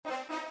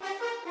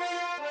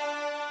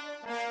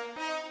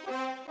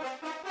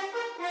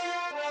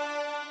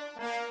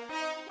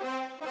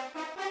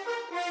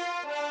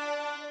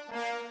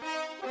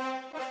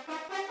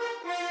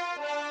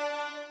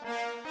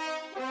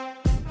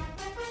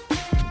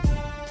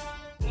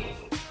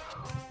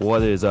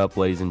What is up,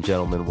 ladies and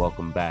gentlemen?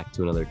 Welcome back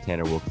to another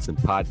Tanner Wilkinson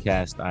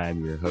podcast. I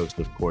am your host,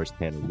 of course,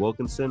 Tanner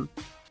Wilkinson.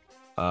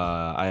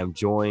 I am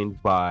joined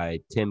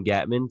by Tim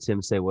Gatman.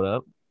 Tim, say what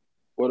up.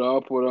 What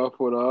up, what up,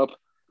 what up?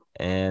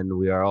 And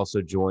we are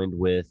also joined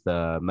with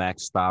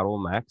Max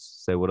Stottle.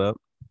 Max, say what up.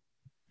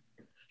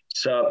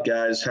 What's up,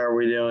 guys? How are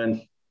we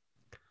doing?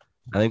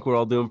 I think we're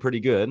all doing pretty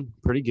good.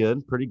 Pretty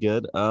good.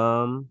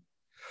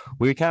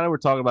 We kind of were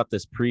talking about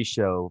this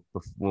pre-show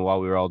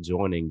while we were all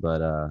joining,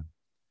 but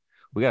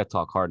we got to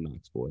talk Hard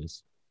Knocks,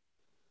 boys.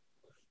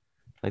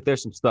 Like,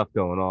 there's some stuff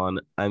going on.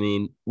 I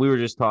mean, we were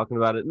just talking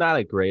about it. Not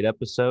a great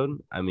episode.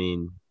 I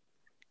mean,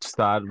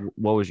 Stod,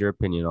 what was your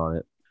opinion on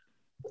it?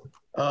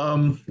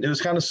 It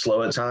was kind of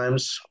slow at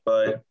times,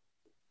 but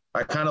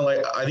I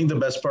think the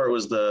best part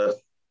was the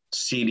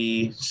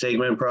CD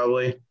segment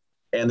probably.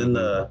 And then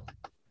the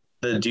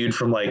dude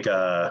from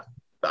the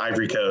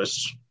Ivory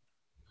Coast.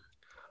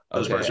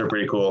 Those parts were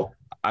pretty cool.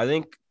 I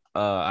think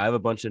I have a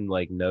bunch of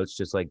notes,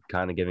 just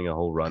kind of giving a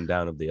whole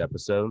rundown of the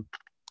episode.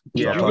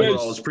 Yeah, overall,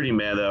 it was pretty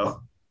mad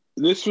though.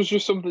 This was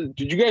just something.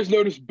 Did you guys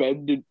notice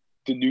Ben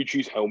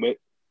DiNucci's helmet?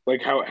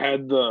 Like how it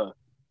had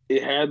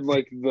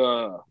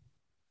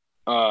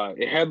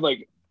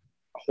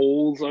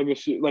holes. I'm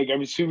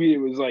assuming it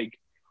was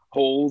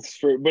holes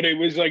for, but it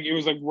was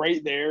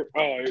right there.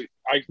 I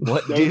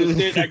noticed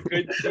it. I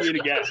couldn't see it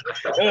again.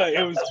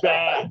 It was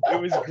bad.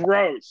 It was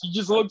gross. He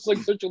just looks like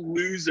such a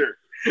loser.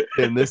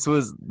 And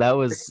that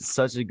was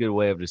such a good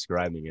way of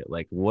describing it.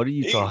 Like, what are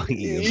you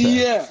talking about?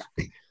 Yeah.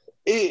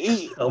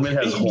 Helmet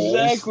has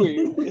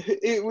exactly. holes.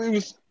 It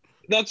was.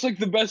 That's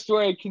the best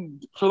way I can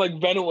for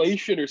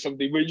ventilation or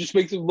something, but it just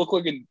makes him look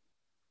like a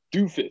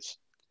doofus.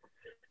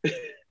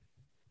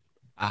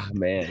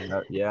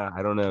 Man, yeah,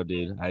 I don't know,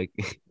 dude. I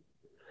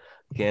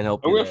can't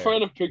help. I'm gonna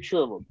find a picture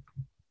of him.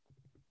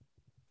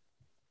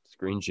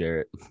 Screen share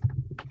it.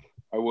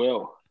 I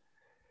will.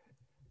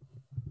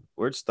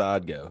 Where'd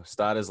Stod go?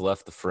 Stod has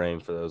left the frame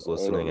for those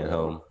listening at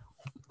home.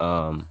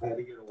 I had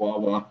to go to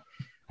Wawa.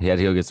 He had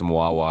to go get some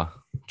Wawa.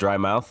 Dry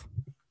mouth?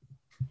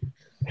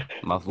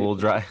 Mouth a little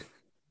dry?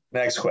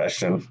 Next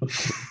question.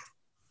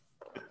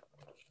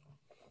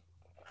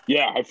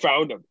 Yeah, I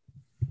found him.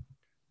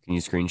 Can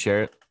you screen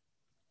share it?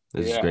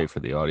 This is great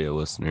for the audio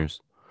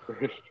listeners.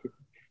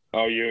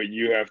 Oh,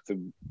 you have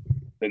to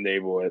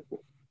enable it.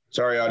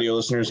 Sorry, audio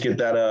listeners, get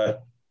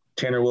that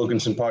Tanner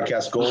Wilkinson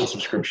podcast gold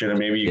subscription, and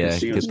maybe you can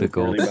see get the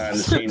gold behind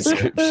the scenes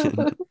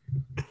subscription.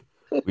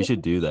 We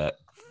should do that.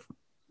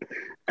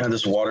 And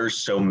this water's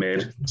so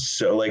mid,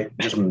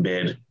 just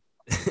mid.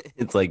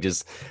 It's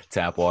just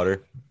tap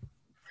water.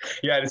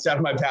 Yeah, it's out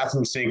of my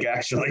bathroom sink,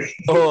 actually.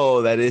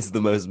 Oh, that is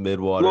the most mid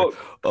water. Look,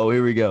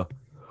 here we go.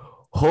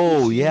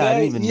 Oh, yeah,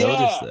 I didn't even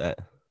notice that.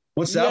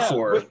 What's that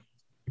for?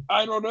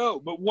 I don't know,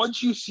 but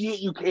once you see it,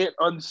 you can't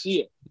unsee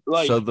it.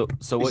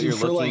 So what you're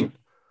looking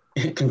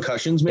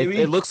concussions,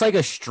 maybe? It looks like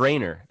a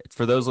strainer.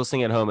 For those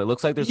listening at home, it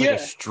looks like there's a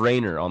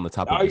strainer on the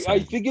top of his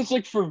head. I think it's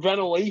for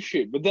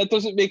ventilation, but that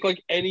doesn't make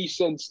any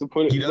sense to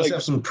put it. He does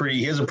have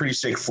he has a pretty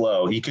sick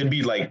flow. He could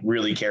be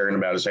really caring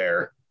about his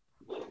hair.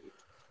 All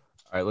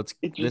right,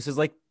 this is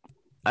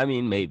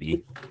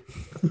maybe.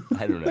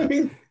 I don't know. I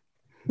mean,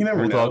 you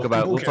never know.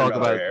 We'll talk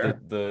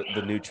about the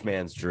Nooch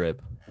man's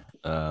drip.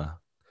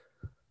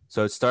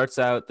 So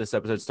this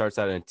episode starts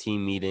out in a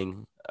team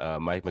meeting.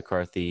 Mike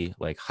McCarthy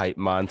hype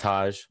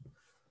montage,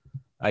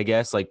 I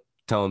guess,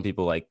 telling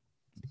people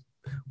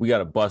we got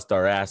to bust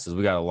our asses.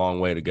 We got a long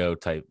way to go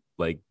type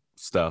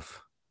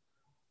stuff.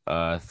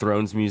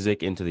 Thrones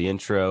music into the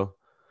intro,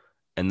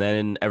 and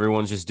then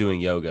everyone's just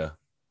doing yoga.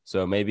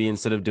 So maybe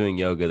instead of doing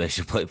yoga, they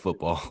should play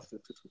football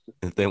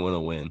if they want to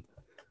win.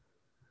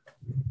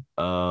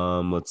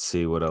 Let's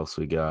see what else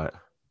we got.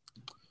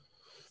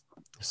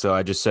 So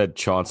I just said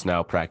chance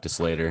now,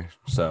 practice later.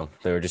 So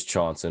they were just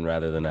chancing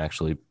rather than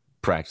actually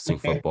practicing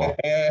football.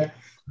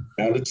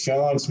 Down to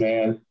chance,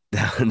 man.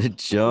 Down to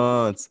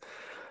chance.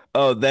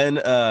 Oh,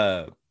 then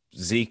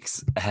Zeke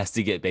has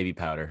to get baby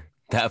powder.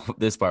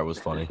 This part was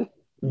funny.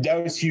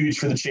 That was huge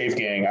for the Chafe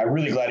gang. I'm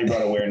really glad he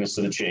brought awareness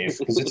to the Chafe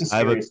because it's a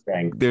serious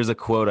thing. There's a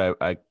quote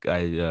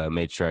I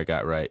made sure I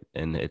got right,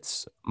 and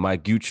it's, "My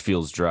gooch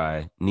feels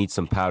dry. Need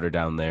some powder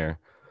down there.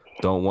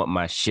 Don't want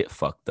my shit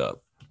fucked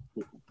up."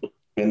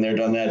 Been there,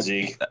 done that,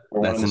 Zeke.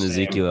 That's an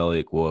Ezekiel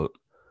Elliott quote.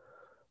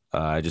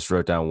 I just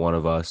wrote down one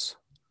of us.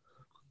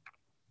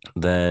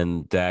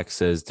 Then Dax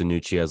says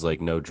DiNucci has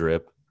no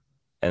drip.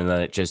 And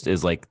then it just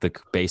is the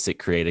basic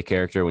creative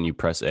character when you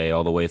press A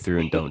all the way through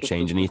and don't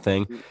change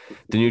anything.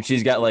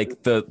 DiNucci's got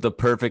the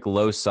perfect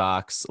low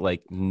socks,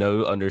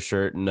 no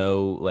undershirt,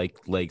 no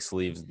leg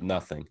sleeves,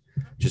 nothing.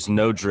 Just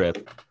no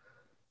drip.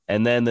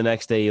 And then the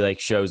next day he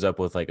shows up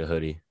with a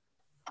hoodie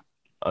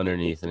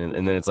underneath, and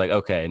then it's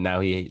okay,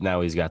 now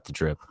he's got the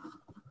drip.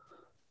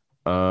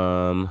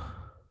 Ben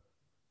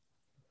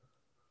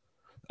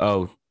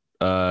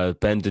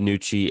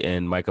DiNucci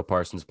and Micah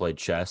Parsons played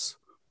chess.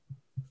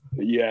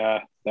 Yeah,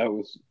 that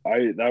was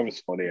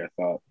funny, I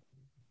thought.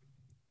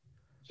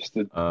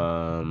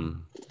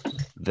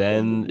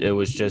 Then it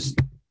was just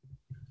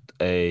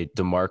a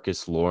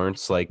DeMarcus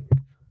Lawrence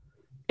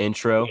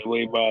intro.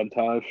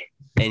 Montage.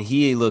 And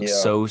he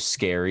looks so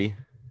scary.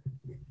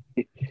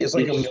 He's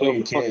like a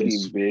million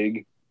kids.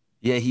 Big.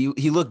 Yeah,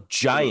 he looked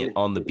giant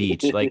on the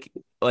beach.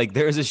 Like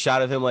there's a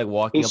shot of him like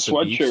walking up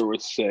the beach. His sweatshirt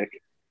was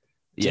sick.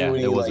 Yeah,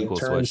 it was a cool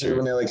sweatshirt.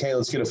 When they're like, "Hey,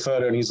 let's get a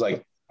photo," and he's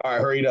like, "All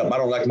right, hurry it up! I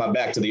don't like my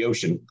back to the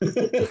ocean."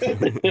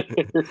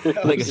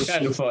 That like was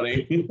kind of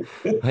funny.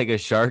 Like a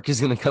shark is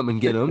gonna come and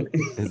get him.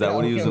 Is that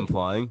what he was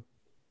implying?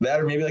 That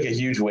or maybe like a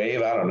huge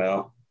wave. I don't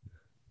know.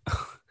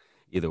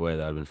 Either way,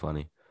 that'd been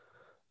funny.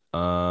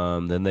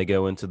 Then they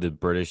go into the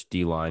British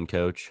D-line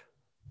coach.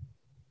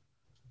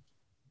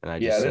 And I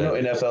didn't know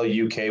NFL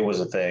UK was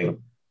a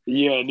thing.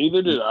 Yeah,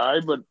 neither did I,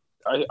 but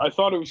I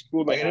thought it was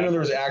cool. I didn't know there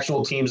was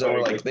actual teams that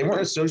were like, they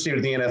weren't associated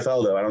with the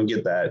NFL though. I don't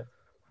get that.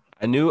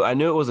 I knew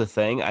it was a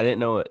thing. I didn't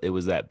know it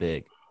was that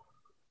big.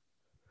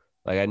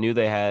 Like I knew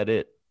they had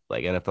it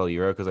like NFL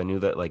Euro because I knew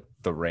that like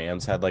the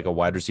Rams had like a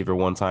wide receiver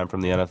one time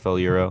from the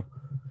NFL Euro.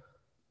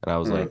 And I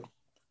was like,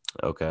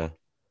 okay.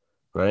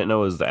 But I didn't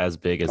know it was as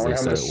big as they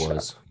said it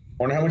was.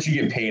 I wonder how much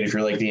you get paid if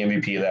you're like the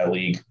MVP of that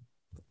league.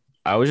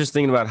 I was just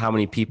thinking about how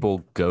many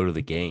people go to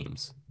the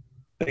games.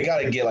 They got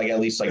to get like at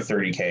least like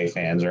 30K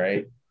fans,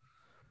 right?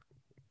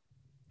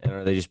 And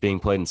are they just being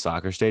played in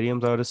soccer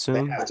stadiums, I would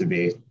assume? They have to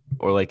be.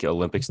 Or like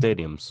Olympic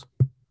stadiums.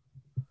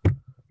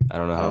 I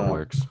don't know how it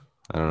works.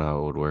 I don't know how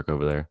it would work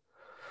over there.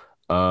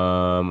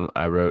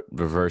 I wrote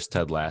reverse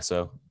Ted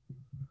Lasso.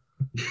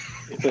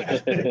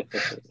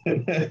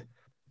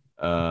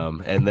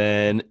 And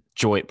then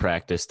joint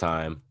practice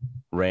time.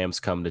 Rams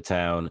come to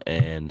town,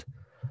 and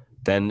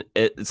then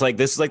it's like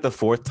this is like the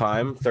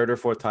third or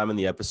fourth time in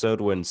the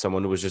episode when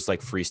someone was just like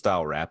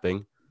freestyle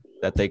rapping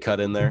that they cut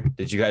in there.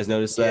 Did you guys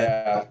notice that?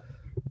 Yeah.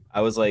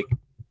 I was like,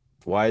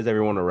 why is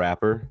everyone a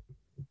rapper?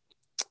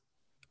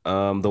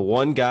 The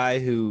one guy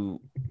who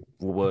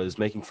was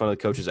making fun of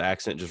the coach's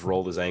accent just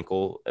rolled his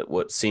ankle at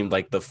what seemed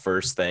like the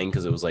first thing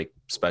because it was like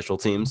special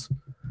teams.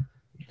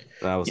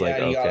 And I was like,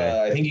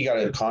 okay. I think he got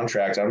a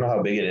contract. I don't know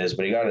how big it is,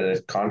 but he got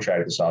a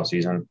contract this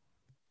offseason.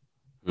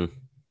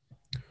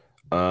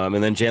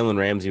 And then Jalen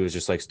Ramsey was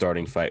just like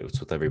starting fights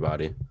with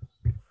everybody.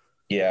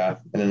 Yeah.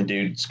 And then the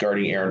dudes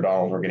guarding Aaron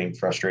Donald were getting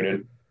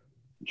frustrated.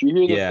 Did you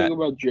hear the thing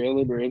about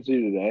Jalen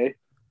Ramsey today?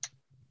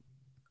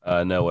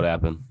 No, what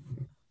happened?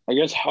 I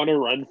guess Hunter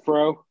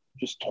Renfrow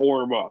just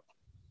tore him up.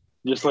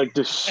 Just like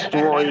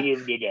destroyed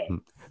him today.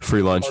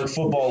 Free lunch. Our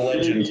football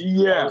legend.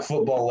 Yeah. Our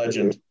football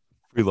legend.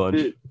 Free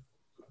lunch.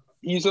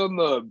 He's on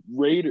the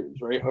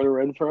Raiders, right? Hunter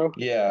Renfrow?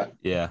 Yeah.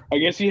 Yeah. I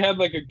guess he had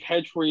like a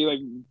catch where he like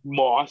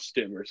mossed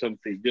him or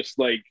something. Just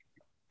like,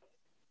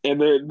 and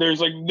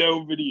there's like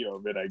no video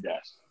of it, I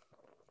guess.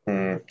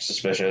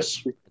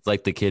 Suspicious. It's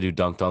like the kid who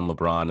dunked on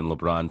LeBron and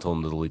LeBron told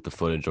him to delete the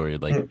footage or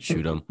he'd like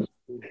shoot him.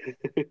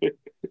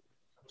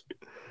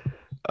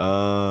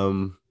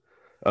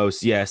 Oh,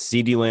 so yeah,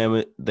 CeeDee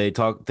Lamb,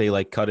 they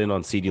like cut in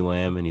on CeeDee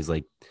Lamb and he's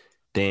like,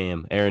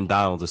 damn, Aaron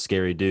Donald's a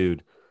scary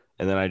dude.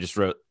 And then I just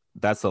wrote,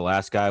 that's the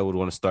last guy I would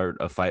want to start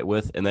a fight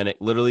with. And then it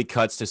literally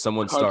cuts to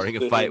someone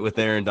starting a fight with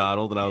Aaron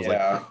Donald. And I was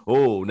like,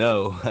 oh,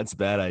 no, that's a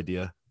bad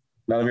idea.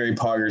 Not a very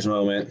Poggers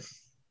moment.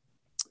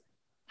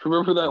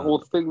 Remember that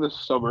whole thing this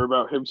summer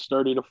about him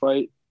starting a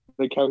fight?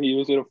 Like how he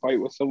was in a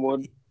fight with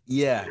someone?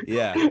 Yeah.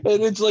 And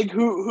it's like,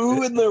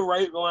 who in the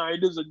right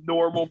mind as a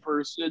normal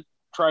person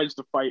tries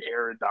to fight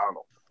Aaron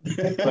Donald?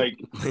 Like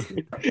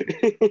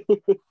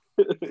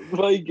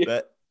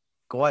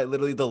quite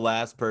literally the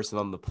last person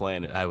on the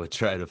planet I would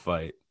try to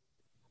fight.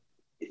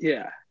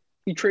 Yeah.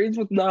 He trains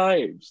with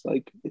knives.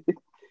 Like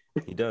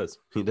He does.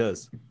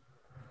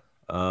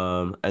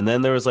 And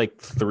then there was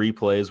like 3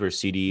 plays where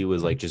CD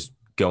was like just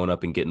going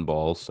up and getting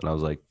balls. And I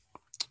was like,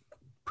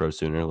 pro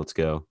Sooner, let's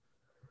go.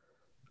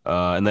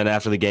 And then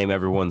after the game,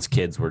 everyone's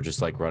kids were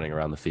just like running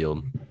around the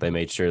field. They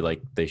made sure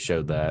like they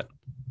showed that.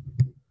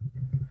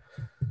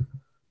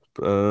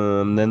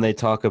 Then they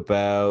talk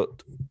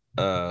about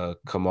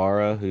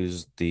Kamara,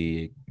 who's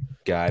the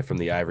guy from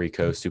the Ivory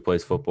Coast who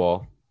plays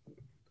football.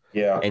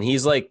 Yeah. And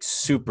he's like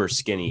super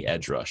skinny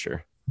edge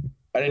rusher.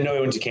 I didn't know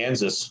he went to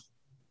Kansas.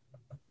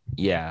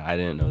 Yeah, I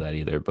didn't know that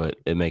either, but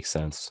it makes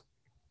sense.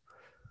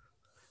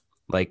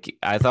 Like,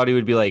 I thought he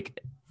would be like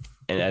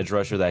an edge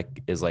rusher that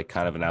is like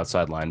kind of an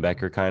outside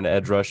linebacker kind of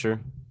edge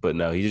rusher, but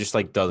no, he just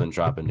like doesn't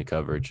drop into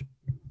coverage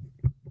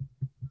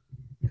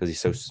because he's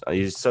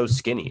so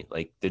skinny.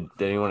 Like, did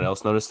anyone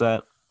else notice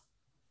that?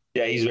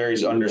 Yeah, he's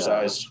very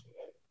undersized.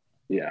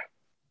 Yeah.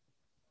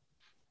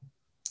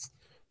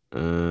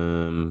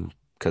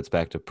 Cuts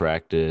back to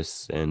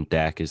practice, and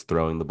Dak is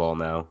throwing the ball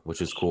now,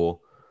 which is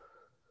cool.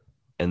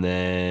 And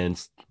then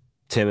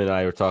Tim and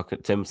I were talking.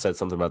 Tim said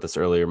something about this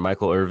earlier.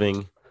 Michael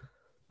Irvin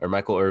and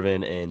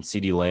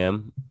CeeDee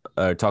Lamb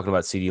are talking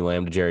about CeeDee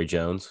Lamb to Jerry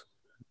Jones.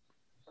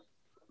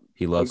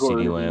 He loves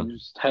CeeDee Lamb.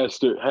 Just has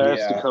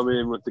to come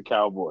in with the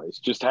Cowboys.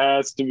 Just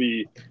has to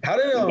be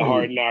the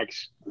Hard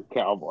Knocks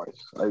Cowboys.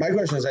 My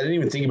question is, I didn't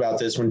even think about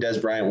this when Des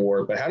Bryant wore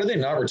it, but how did they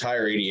not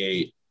retire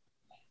 88?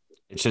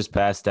 It's just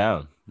passed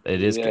down.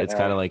 It is. Yeah. It's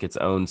kind of like its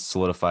own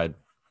solidified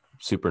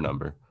super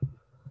number.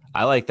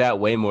 I like that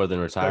way more than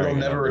retiring.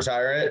 They'll never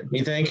retire it,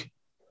 you think?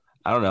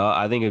 I don't know.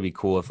 I think it'd be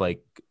cool if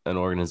like an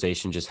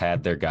organization just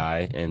had their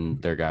guy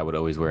and their guy would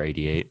always wear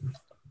 88.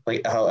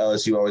 Like how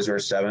LSU always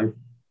wears 7.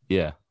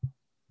 Yeah.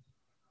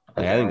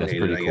 Like, I think that's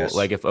pretty cool.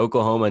 Like if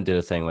Oklahoma did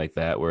a thing like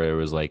that where it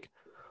was like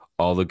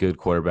all the good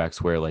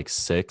quarterbacks wear like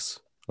 6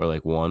 or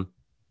like 1,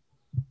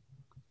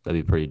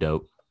 that'd be pretty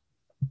dope.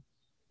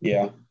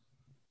 Yeah.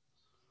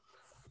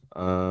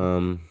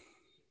 Oh,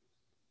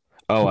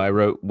 I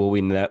wrote, will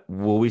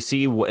we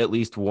see at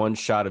least one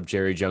shot of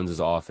Jerry Jones's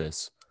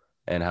office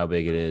and how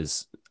big it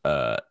is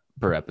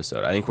per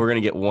episode? I think we're going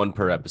to get 1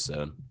 per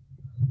episode.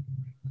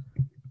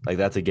 Like,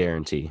 that's a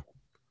guarantee.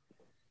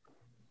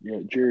 Yeah,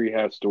 Jerry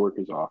has to work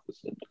his office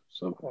in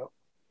somehow.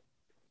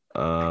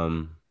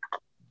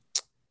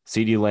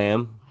 CeeDee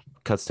Lamb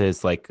cuts to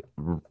his, like,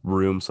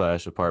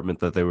 room/apartment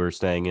that they were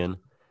staying in.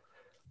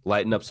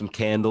 Lighting up some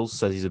candles,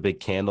 says he's a big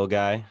candle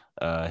guy.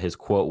 His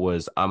quote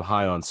was, "I'm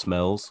high on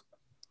smells."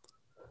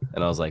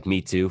 And I was like,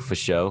 me too, for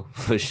show.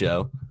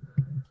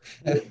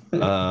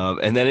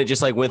 And then it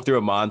just like went through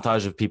a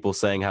montage of people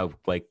saying how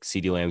like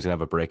CeeDee Lamb's gonna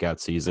have a breakout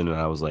season. And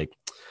I was like,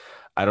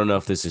 I don't know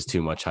if this is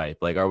too much hype.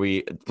 Like,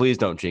 please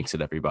don't jinx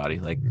it, everybody.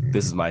 Like,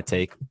 this is my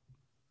take.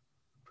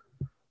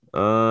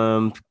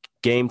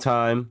 Game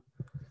time.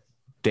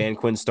 Dan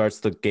Quinn starts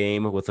the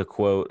game with a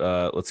quote,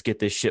 "Let's get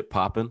this shit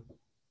popping."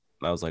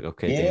 I was like,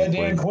 okay. Yeah,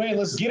 Dan Quinn,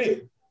 let's get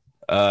it.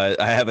 I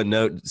have a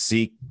note.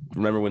 Zeke,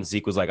 remember when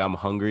Zeke was like, "I'm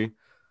hungry,"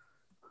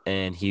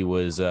 and he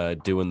was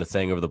doing the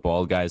thing over the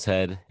bald guy's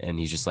head, and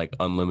he's just like,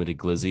 "Unlimited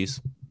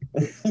glizzies."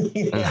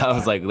 Yeah. And I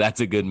was like,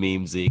 that's a good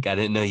meme, Zeke. I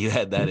didn't know you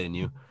had that in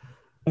you.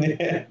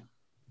 Yeah.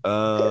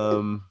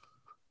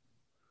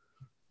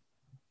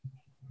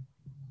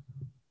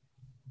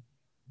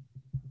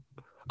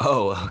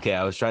 Oh, okay.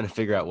 I was trying to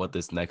figure out what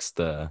this next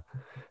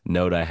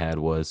note I had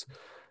was.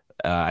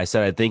 I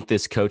said, I think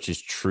this coach is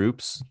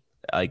troops,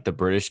 like the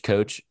British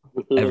coach.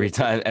 Every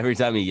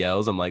time he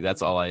yells, I'm like,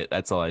 that's all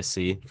I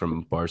see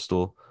from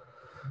Barstool.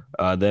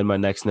 Then my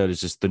next note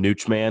is just the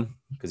Nooch man,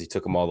 because he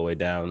took him all the way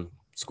down,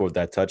 scored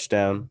that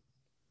touchdown.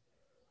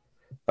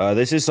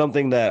 This is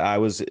something that I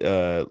was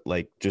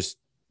like just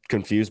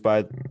confused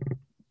by.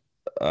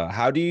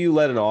 How do you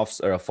let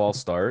a false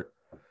start?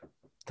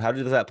 How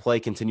does that play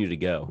continue to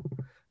go?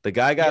 The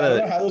guy got I don't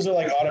know how those are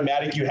like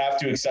automatic. You have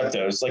to accept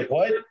those. Like,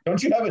 what?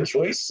 Don't you have a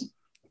choice?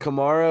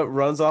 Kamara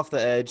runs off the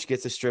edge,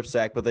 gets a strip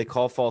sack, but they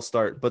call false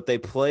start. But they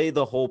play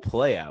the whole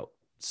play out.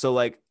 So,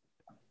 like,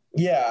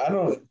 yeah, I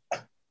don't.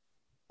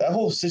 That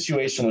whole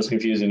situation was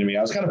confusing to me.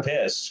 I was kind of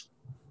pissed.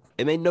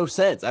 It made no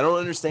sense. I don't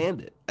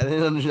understand it. I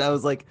didn't understand. I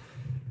was like,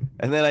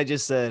 and then I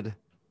just said,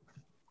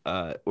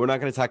 we're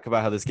not going to talk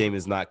about how this game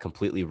is not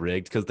completely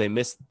rigged because they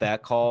missed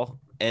that call,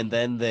 and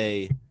then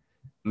they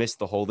missed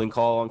the holding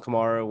call on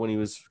Kamara when he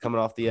was coming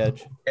off the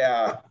edge.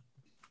 Yeah.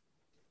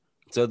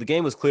 So the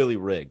game was clearly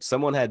rigged.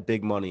 Someone had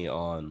big money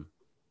on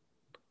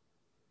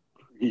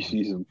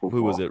preseason football.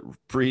 Who was it?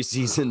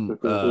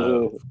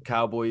 Preseason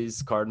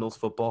Cowboys, Cardinals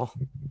football.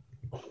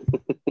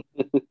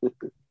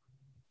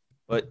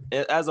 But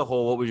as a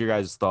whole, what was your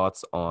guys'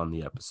 thoughts on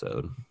the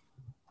episode?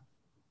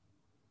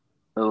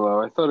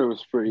 I thought it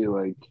was pretty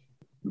like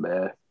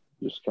meh.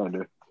 Just kind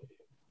of,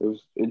 it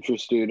was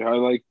interesting. I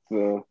liked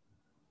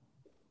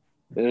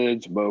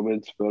its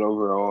moments, but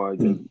overall, I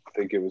didn't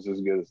think it was as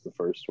good as the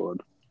first one.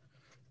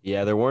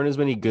 Yeah, there weren't as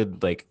many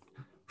good, like,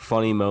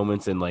 funny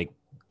moments and, like,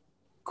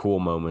 cool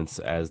moments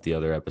as the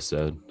other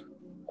episode.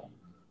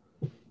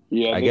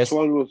 Yeah, this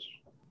one was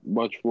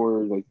much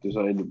more, like,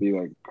 designed to be,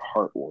 like,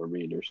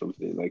 heartwarming or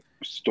something, like,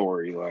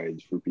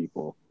 storylines for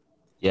people.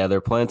 Yeah,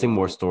 they're planting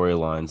more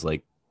storylines,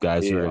 like,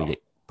 guys who are going to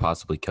get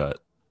possibly cut.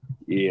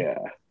 Yeah.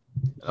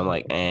 I'm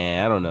like,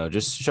 I don't know.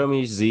 Just show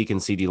me Zeke and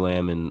CeeDee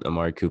Lamb and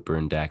Amari Cooper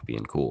and Dak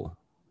being cool.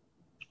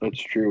 That's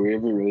true. We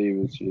haven't really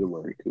even seen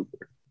Amari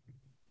Cooper.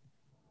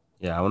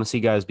 Yeah, I want to see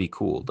guys be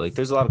cool. Like,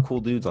 there's a lot of cool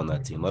dudes on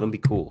that team. Let them be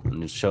cool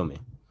and just show me.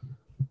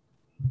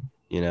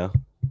 You know?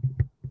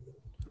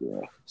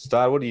 Yeah.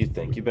 Stod, what do you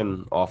think? You've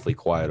been awfully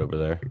quiet over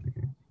there.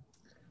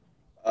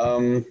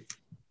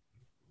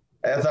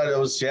 I thought it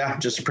was,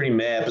 just a pretty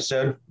meh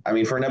episode. I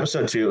mean, for an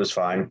episode 2, it was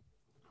fine.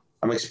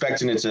 I'm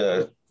expecting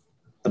the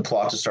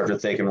plot to start to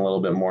thicken a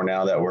little bit more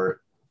now that we're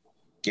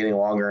getting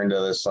longer into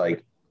this,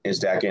 like, is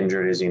Dak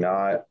injured? Is he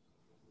not?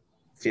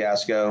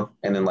 Fiasco.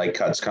 And then, like,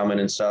 cuts coming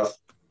and stuff.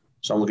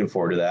 So I'm looking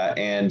forward to that.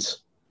 And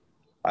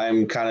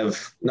I'm kind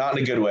of not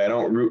in a good way. I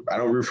don't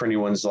root for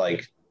anyone's,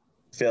 like,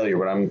 failure,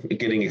 but I'm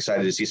getting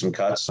excited to see some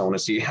cuts. So I want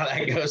to see how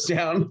that goes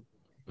down.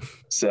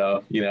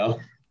 So, you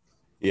know.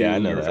 Yeah, I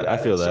know that. I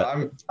feel that.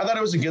 So I thought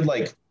it was a good,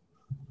 like, it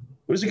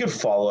was a good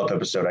follow-up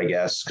episode, I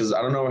guess, because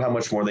I don't know how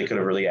much more they could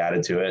have really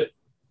added to it.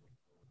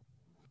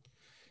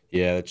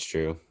 Yeah, that's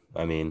true.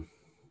 I mean,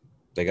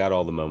 they got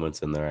all the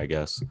moments in there, I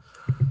guess.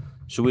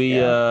 Should we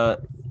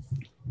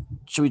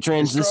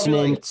transition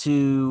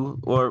into,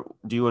 or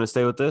do you want to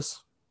stay with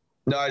this?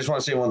 No, I just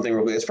want to say one thing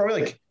real quick. It's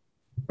probably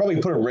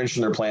put a wrench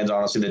in their plans,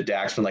 honestly, that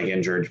Dak's been, like,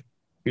 injured.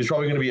 He was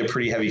probably going to be a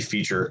pretty heavy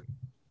feature.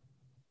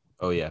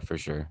 Oh, yeah, for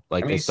sure.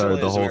 Like, they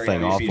started the whole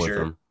thing off with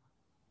him.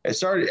 It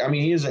started. I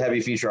mean, he is a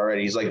heavy feature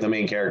already. He's like the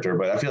main character,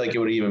 but I feel like it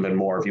would have even been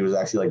more if he was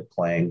actually like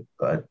playing.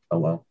 But oh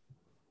well.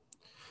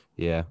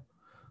 Yeah.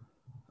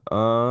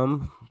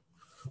 Well,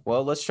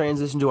 let's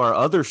transition to our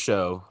other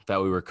show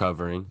that we were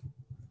covering,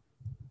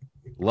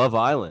 Love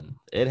Island.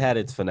 It had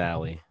its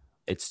finale.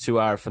 Its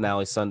 2-hour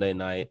finale Sunday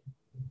night.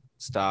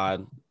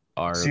 Stod,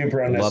 our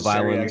super Love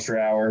Island extra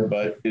hour,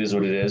 but it is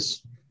what it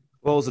is.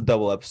 Well, it was a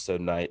double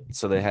episode night,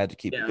 so they had to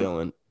keep it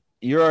going.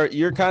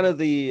 You're kind of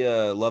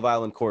the Love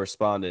Island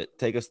correspondent.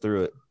 Take us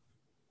through it.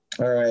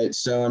 All right.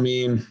 So, I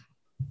mean,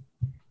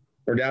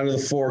 we're down to the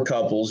 4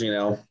 couples, you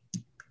know.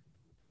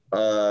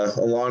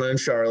 Alana and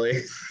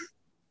Charlie,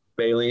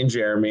 Bailey and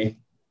Jeremy,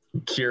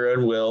 Kira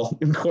and Will,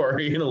 and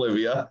Corey and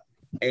Olivia.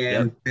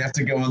 And they have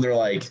to go on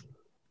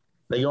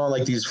they go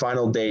on these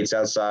final dates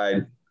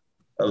outside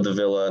of the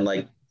villa. And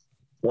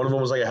one of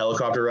them was like a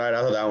helicopter ride.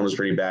 I thought that one was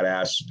pretty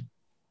badass.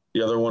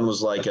 The other one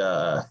was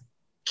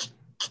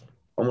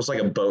almost like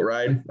a boat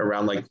ride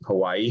around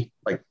Hawaii,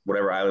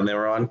 whatever island they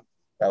were on.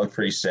 That looked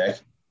pretty sick.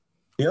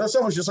 The other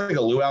stuff was just like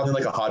a luau and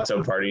a hot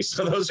tub party.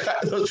 So those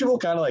people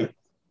kind of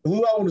the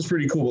luau one was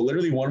pretty cool, but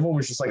literally one of them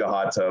was just like a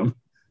hot tub.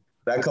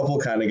 That couple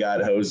kind of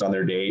got hosed on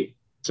their date.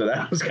 So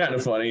that was kind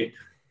of funny.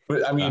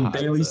 But I mean,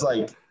 Bailey's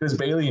it was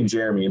Bailey and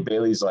Jeremy, and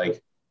Bailey's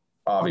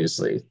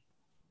obviously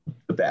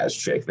the baddest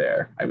chick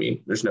there. I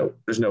mean, there's no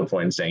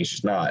point in saying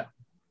she's not.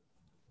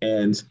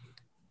 And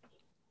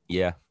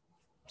yeah,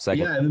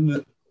 second. Yeah,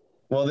 and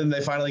then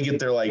they finally get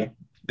their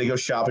they go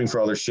shopping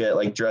for all their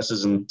shit,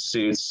 dresses and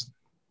suits.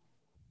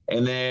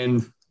 And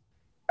then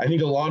I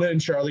think Alana and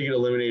Charlie get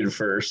eliminated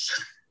first.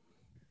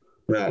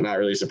 Not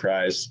really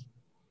surprised.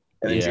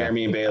 And then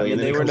Jeremy and Bailey.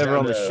 They were never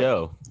on the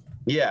show.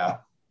 Yeah.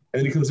 And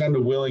then it comes down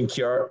to Will and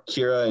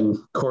Kira and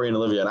Corey and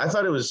Olivia. And I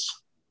thought it was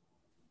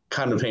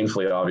kind of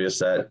painfully obvious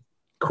that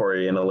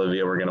Corey and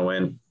Olivia were going to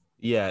win.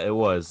 Yeah, it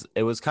was.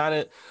 It was kind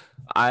of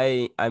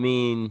I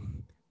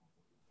mean,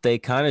 they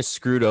kind of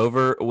screwed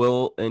over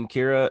Will and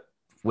Kira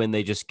when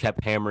they just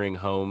kept hammering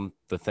home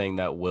the thing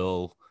that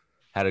Will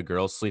had a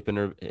girl sleep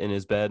in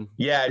his bed.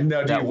 Yeah, no,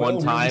 dude, that one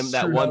time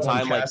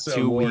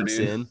 2 weeks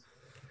in.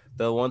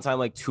 The one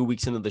time 2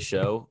 weeks into the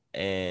show,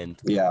 and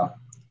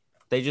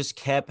they just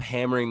kept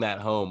hammering that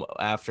home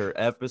after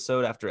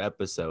episode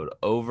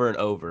over and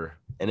over.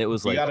 And it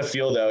was you got to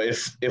feel though,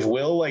 if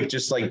Will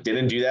just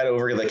didn't do that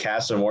over the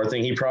Casa Amor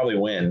thing, he probably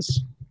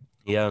wins.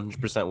 Yeah,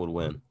 100% would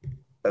win.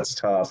 That's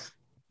tough.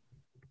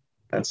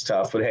 But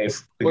hey,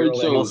 hold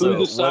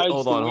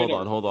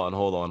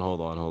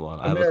on.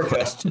 I have a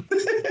question.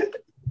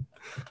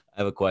 I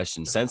have a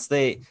question.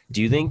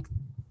 Do you think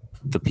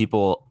the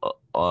people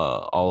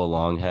all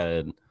along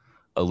had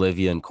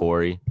Olivia and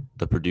Corey,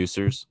 the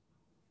producers?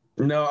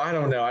 No, I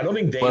don't know. I don't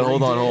think they. But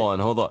hold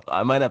on.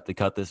 I might have to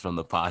cut this from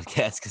the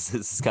podcast because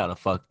this is kind of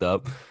fucked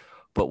up.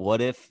 But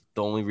what if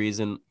so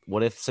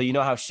you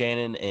know how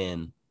Shannon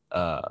and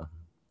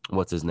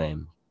what's his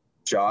name?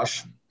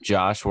 Josh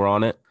were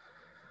on it?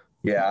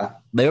 Yeah.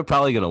 They were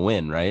probably gonna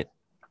win, right?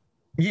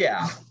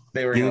 Yeah,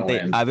 they were gonna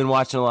win. I've been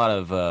watching a lot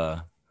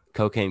of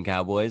Cocaine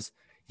Cowboys.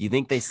 You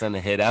think they sent a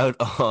hit out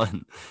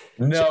on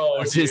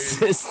his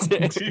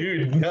sister?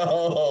 Dude,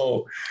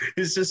 no.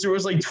 His sister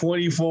was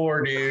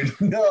 24, dude.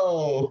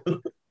 No.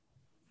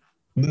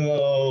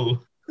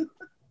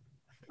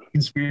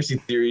 Conspiracy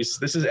theories.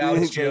 This is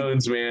Alex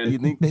Jones, man. You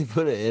think they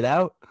put a hit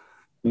out?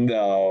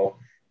 No.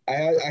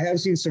 I have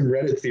seen some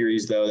Reddit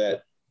theories, though,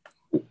 that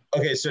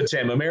okay, so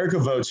Tim, America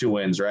votes who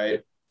wins,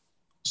 right?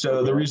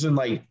 So the reason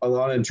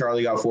Alana and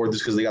Charlie got fourth is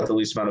because they got the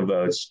least amount of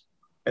votes.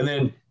 And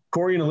then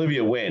Corey and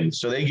Olivia win,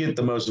 so they get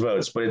the most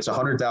votes, but it's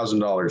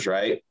 $100,000,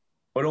 right?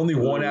 But only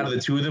one out of the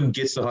two of them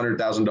gets the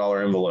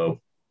 $100,000 envelope.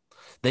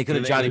 They could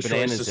have Johnny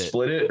Bananas to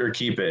split it or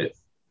keep it.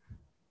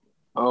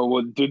 Oh,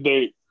 well, did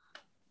they?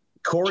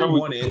 Corey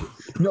won it.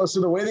 No, so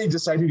the way they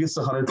decide who gets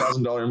the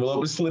 $100,000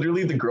 envelope is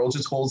literally the girl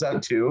just holds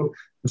out two,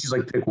 and she's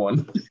like, pick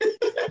one.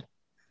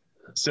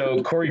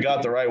 So Corey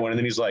got the right one, and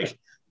then he's like,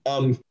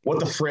 what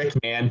the frick,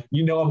 man?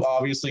 You know I'm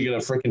obviously going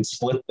to freaking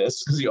split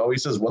this, because he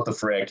always says, what the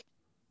frick?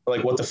 Or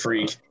what the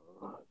freak?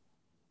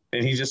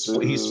 And he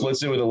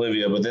splits it with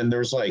Olivia, but then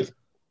there's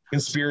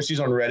conspiracies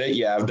on Reddit.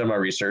 Yeah, I've done my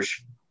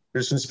research.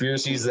 There's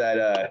conspiracies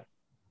that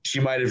she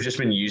might have just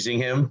been using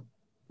him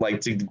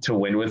to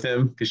win with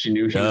him because she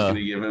knew she was going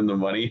to give him the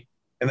money,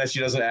 and that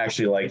she doesn't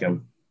actually like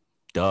him.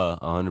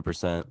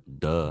 100%.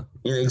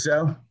 You think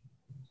so?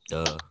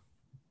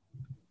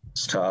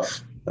 It's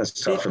tough.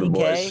 That's tough for the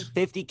boys.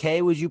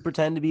 50K, would you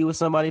pretend to be with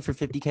somebody for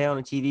 50K on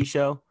a TV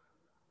show?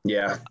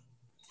 Yeah.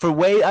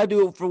 I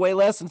do it for way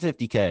less than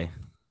 50K.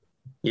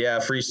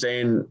 Yeah, free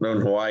staying in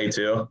Hawaii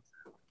too.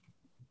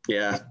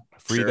 Yeah.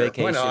 Free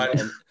vacation. Why not?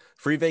 And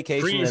free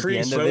vacation. Free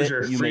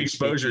exposure. Free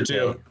exposure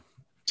too.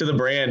 To the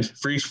brand.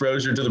 Free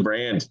exposure to the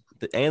brand.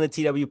 And the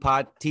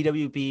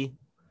TWP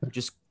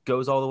just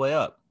goes all the way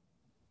up.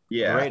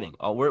 Yeah. Rating.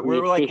 Oh, we're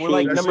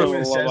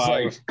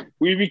number.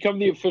 We become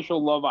the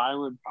official Love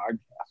Island podcast.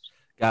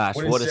 Gosh,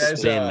 what a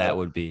spin that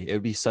would be. It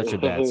would be such a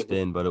bad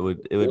spin, but it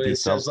would be something. It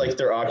says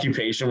their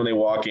occupation when they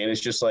walk in,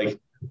 it's just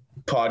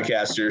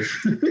podcaster.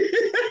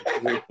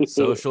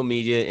 Social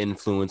media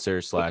influencer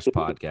 /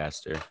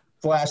 podcaster.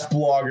 Flash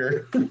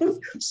blogger.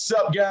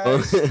 Sup,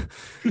 guys?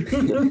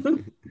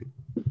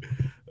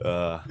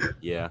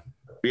 Yeah.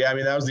 Yeah, I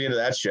mean, that was the end of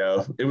that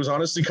show. It was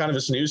honestly kind of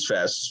a snooze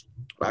fest.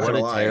 Not gonna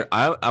lie.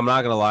 I'm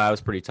not gonna lie. I was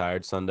pretty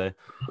tired Sunday.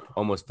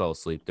 Almost fell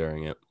asleep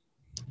during it.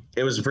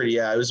 It was a pretty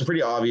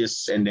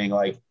obvious ending.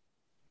 Like,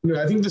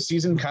 I think the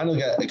season kind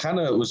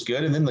of was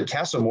good, and then the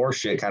Casa Amor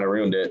shit kind of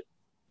ruined it.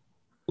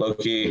 Low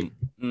key,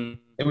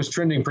 It was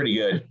trending pretty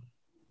good.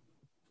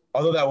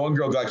 Although that one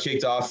girl got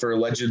kicked off for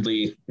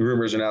allegedly,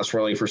 rumors are now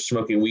swirling, for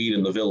smoking weed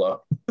in the villa.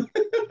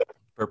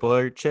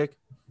 Purple-haired chick.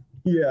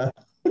 Yeah.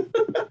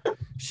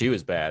 She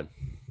was bad.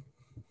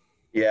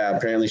 Yeah,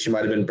 apparently she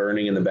might have been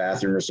burning in the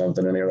bathroom or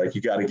something, and they were like,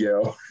 "You got to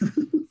go."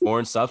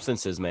 Foreign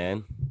substances,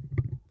 man.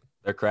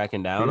 They're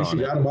cracking down on it. She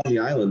got them on the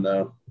island,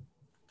 though.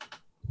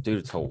 Dude,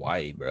 it's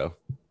Hawaii, bro.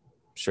 I'm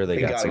sure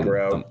they got some.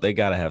 Grow. They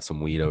got to have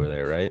some weed over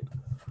there, right?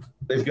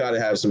 They've got to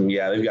have some.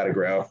 Yeah, they've got to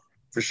grow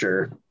for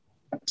sure.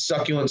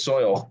 Succulent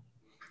soil.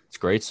 It's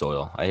great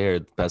soil. I hear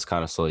the best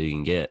kind of soil you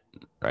can get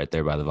right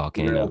there by the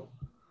volcano.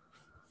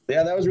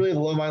 Yeah, that was really the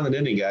Love Island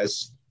ending,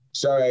 guys.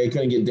 Sorry I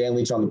couldn't get Dan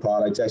Leach on the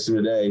pod. I texted him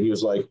today, and he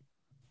was like,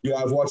 "Yeah,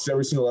 I've watched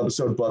every single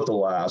episode but the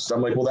last."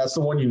 I'm like, "Well, that's the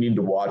one you need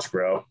to watch,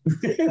 bro."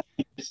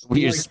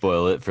 We just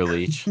spoil it for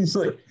Leach. He's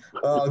like,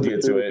 "I'll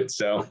get to it."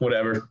 So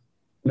whatever.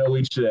 No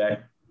Leach today.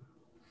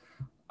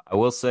 I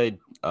will say,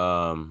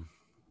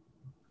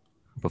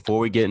 before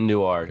we get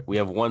into we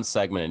have one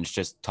segment and it's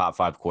just top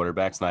 5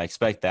 quarterbacks, and I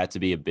expect that to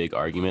be a big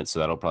argument. So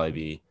that'll probably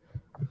be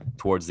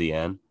towards the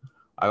end.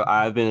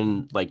 I've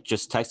been like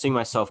just texting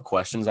myself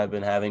questions I've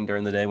been having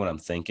during the day when I'm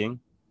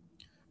thinking,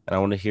 and I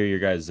want to hear your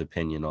guys'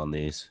 opinion on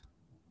these.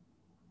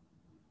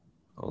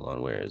 Hold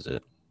on, where is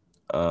it?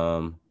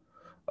 One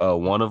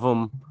of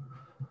them.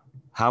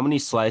 How many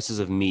slices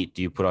of meat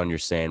do you put on your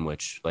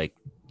sandwich? Like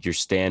your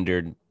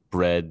standard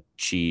bread,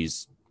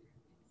 cheese,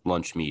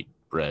 lunch meat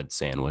bread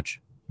sandwich.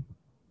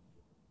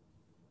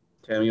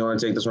 Tim, you want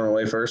to take this one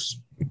away first?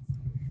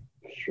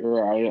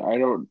 Sure.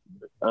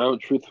 I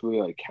don't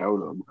truthfully like count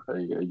them.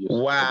 I just,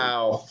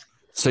 wow.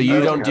 So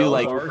you don't do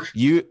like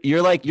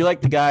you're like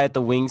the guy at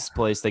the wings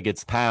place that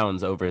gets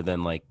pounds over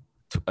than like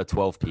a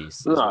 12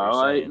 piece.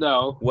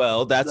 No.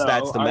 Well, that's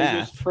the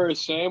math. Just for a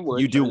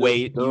sandwich, you do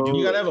weight.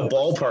 You gotta have a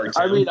ballpark.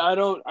 Tim. I mean, I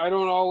don't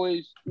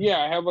always. Yeah,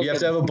 I have. Like you have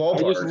to have a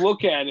ballpark. I just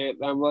look at it.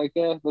 And I'm like,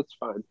 yeah, that's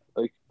fine.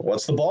 Like,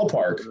 what's the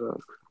ballpark?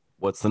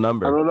 What's the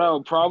number? I don't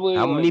know. Probably.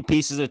 How many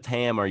pieces of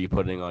ham are you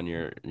putting on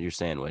your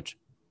sandwich?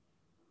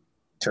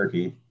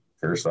 Turkey,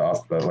 first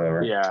off, but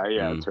whatever.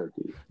 Yeah,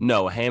 turkey.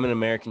 No, ham and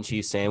American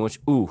cheese sandwich.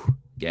 Ooh,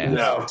 gas.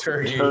 No,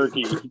 turkey.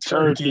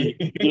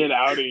 Get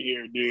out of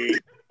here, dude.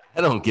 I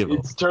don't give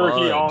it's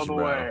turkey all the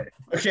way.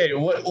 Okay,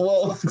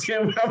 well,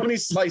 Tim, how many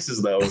slices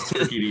though of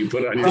turkey do you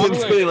put on your?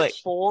 Probably like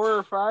 4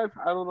 or 5.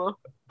 I don't know.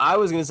 I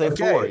was gonna say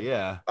 4.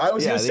 Yeah, I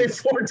was gonna say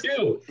 4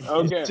 too.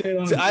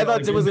 Okay, so I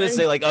thought Tim was gonna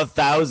say like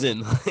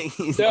 1,000.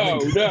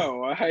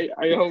 No. I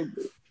hope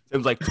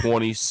Tim's like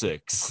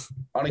 26.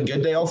 On a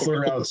good day, I'll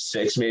flirt around with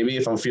 6 maybe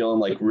if I'm feeling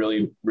like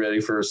really ready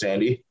for a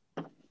sandy.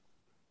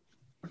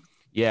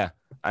 Yeah,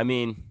 I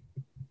mean.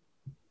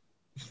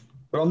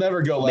 But I'll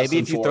never go less maybe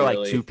than if you 4, throw like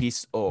really. 2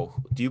 pieces. Oh,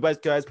 do you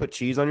guys put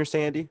cheese on your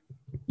sandy?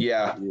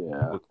 Yeah.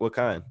 What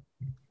kind?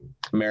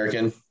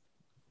 American.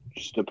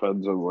 Just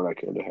depends on what I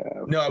could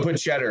have. No, I put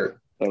cheddar.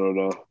 I don't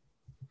know.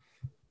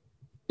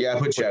 Yeah, I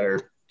put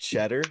cheddar.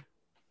 Cheddar?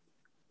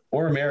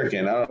 Or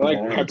American. I don't know.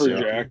 Like pepper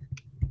jack.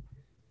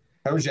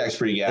 Pepper jack's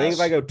pretty gas. I think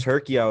if I go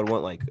turkey, I would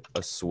want like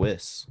a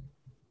Swiss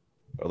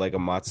or like a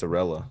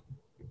mozzarella.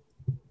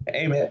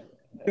 Hey, man.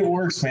 It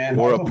works, man.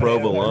 Or a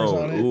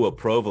provolone. Ooh, a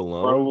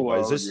provolone.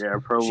 Is this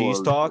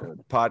Cheese Talk?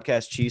 Good.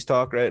 Podcast Cheese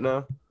Talk right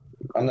now?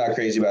 I'm not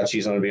crazy about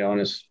cheese, I'm going to be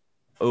honest.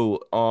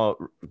 Oh,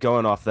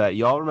 going off that.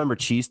 Y'all remember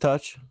Cheese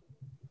Touch?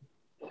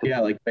 Yeah,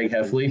 like Greg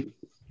Heffley.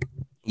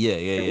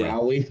 Yeah.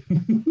 Rowley.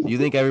 Do you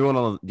think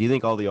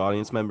all the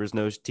audience members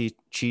knows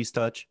Cheese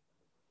Touch?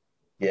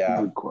 Yeah.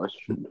 Good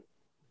question.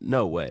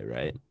 No way,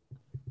 right?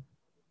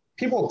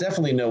 People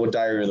definitely know what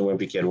Diary of the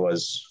Wimpy Kid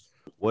was.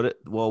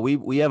 Well,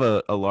 we have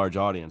a large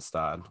audience,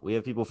 Todd. We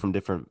have people from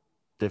different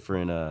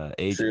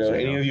ages. True.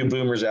 Any of you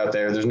boomers out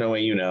there, there's no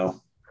way you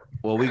know.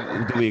 Well,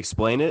 do we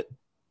explain it?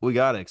 We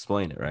gotta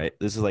explain it, right?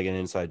 This is like an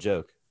inside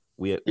joke.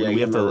 We have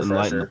to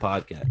enlighten the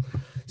podcast.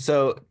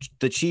 So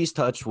the Cheese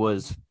Touch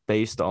was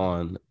based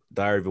on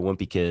Diary of a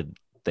Wimpy Kid.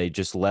 They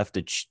just left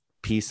a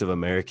piece of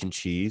American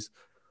cheese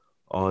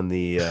on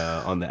the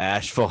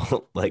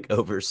asphalt like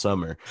over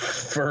summer,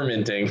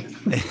 fermenting.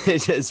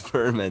 It just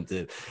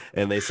fermented,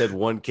 and they said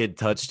one kid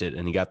touched it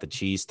and he got the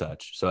cheese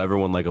touch. So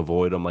everyone like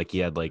avoid him like he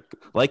had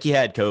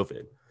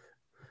COVID.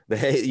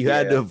 You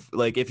had to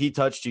like if he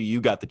touched you, you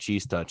got the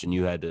cheese touch, and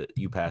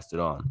you passed it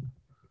on.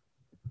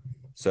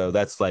 So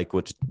that's like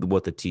what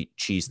the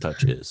cheese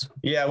touch is.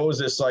 Yeah, what was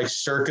this like?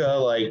 Circa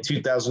like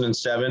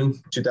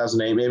 2007,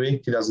 2008, maybe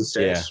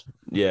 2006.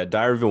 Yeah,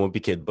 Diary of a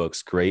Wimpy Kid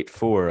books, great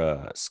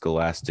for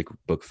Scholastic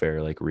Book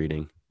Fair, like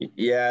reading.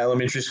 Yeah,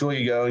 elementary school,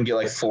 you go and get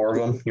like 4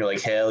 of them. You're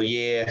like, hell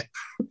yeah.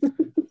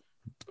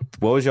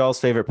 What was y'all's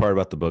favorite part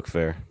about the book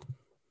fair?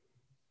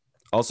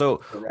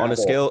 Also, on a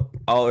scale,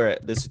 all right,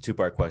 this is a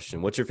 2-part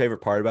question. What's your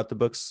favorite part about the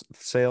books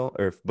sale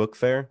or book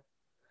fair?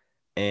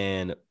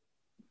 And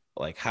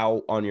like,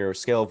 how on your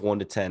scale of 1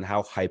 to 10,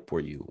 how hype were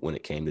you when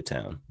it came to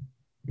town?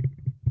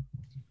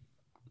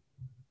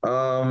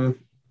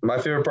 My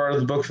favorite part of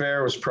the book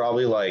fair was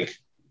probably like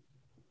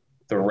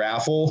the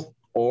raffle,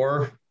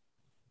 or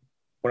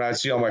when I'd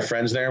see all my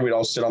friends there, we'd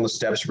all sit on the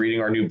steps reading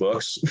our new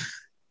books,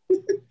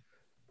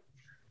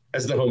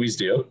 as the homies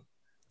do.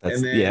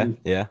 And then,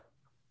 yeah.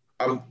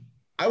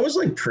 I was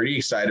like pretty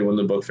excited when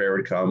the book fair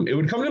would come. It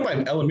would come to my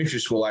elementary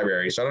school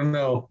library, so I don't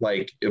know,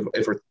 like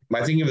if we're, am I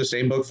thinking of the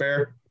same book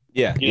fair?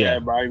 Yeah,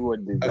 mine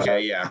would be. Okay,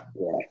 yeah.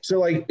 So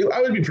like,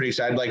 I would be pretty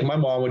excited. Like my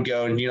mom would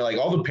go, and like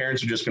all the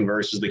parents would just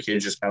converse as the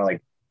kids just kind of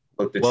like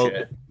looked at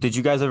shit. Did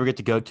you guys ever get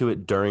to go to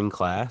it during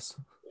class?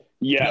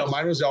 Yeah. No,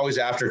 mine was always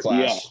after class.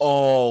 Yeah.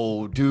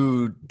 Oh,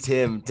 dude,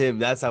 Tim,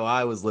 that's how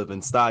I was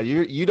living. Stop.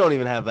 You don't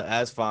even have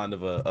as fond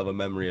of a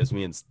memory as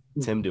me and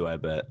Tim do, I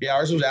bet. Yeah,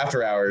 ours was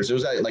after hours. It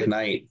was at like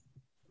night.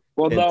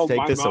 Well, no, take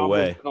my this mom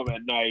away. would come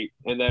at night,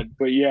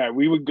 but yeah,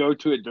 we would go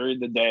to it during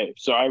the day.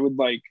 So I would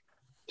like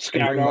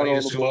scout out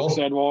all the books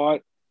I'd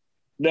want.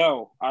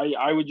 No,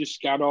 I would just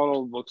scout out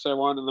all the books I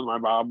want, and then my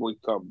mom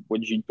would come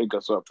when she'd pick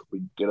us up if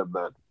we'd get them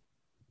then.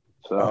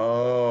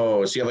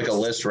 So you have like a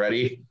list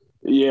ready?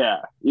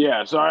 Yeah.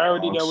 So I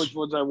already know which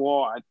ones I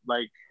want.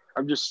 Like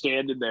I'm just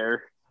standing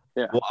there.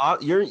 Yeah. Well,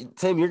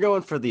 Tim, you're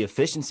going for the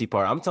efficiency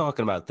part. I'm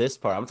talking about this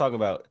part. I'm talking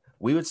about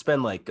we would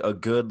spend like a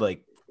good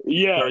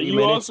 30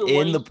 minutes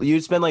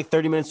you'd spend like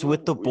 30 minutes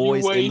with the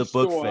boys in the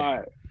book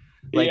fair.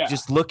 Like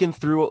just looking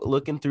through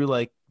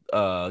like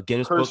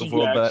Guinness Book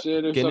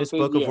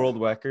of World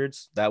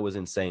Records. That was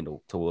insane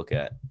to look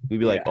at. We'd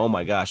be like, oh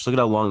my gosh, look at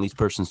how long these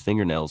person's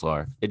fingernails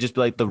are. It'd just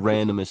be like the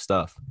randomest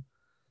stuff.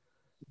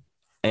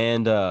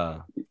 And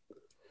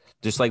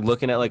just like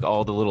looking at like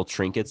all the little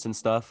trinkets and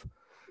stuff.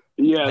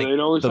 Yeah, like they'd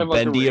always the have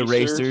like bendy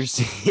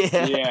erasers.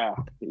 Yeah.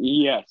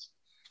 Yes.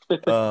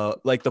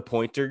 Like the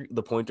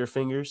pointer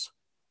fingers.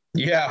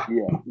 Yeah.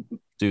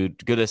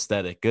 Dude, good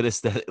aesthetic.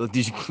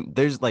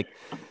 There's like,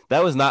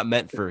 that was not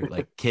meant for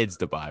like kids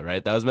to buy,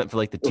 right? That was meant for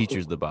like the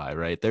teachers to buy,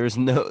 right? There was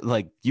no,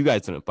 like, you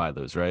guys didn't buy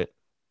those, right?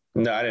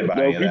 No, I didn't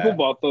buy any of that. People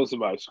bought those in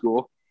my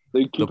school.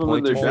 They keep them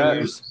in their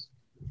fingers.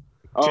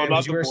 Oh,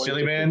 did you wear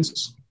silly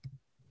bands?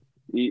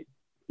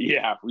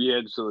 Yeah, we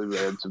had silly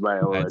bands in my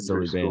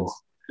elementary school.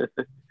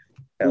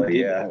 Hell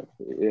yeah.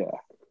 Yeah.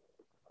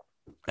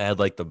 I had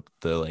like the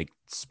like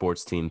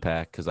sports team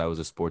pack because I was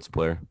a sports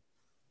player.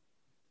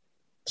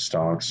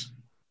 Stonks.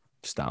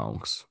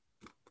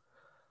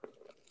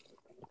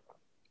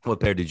 What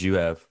pair did you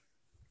have?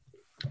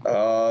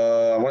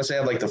 I want to say I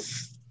had like the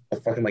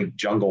fucking like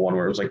jungle one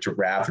where it was like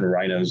giraffe and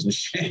rhinos and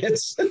shit.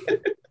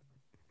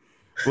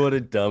 What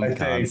a dumb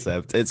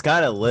concept. It's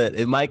kind of lit.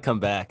 It might come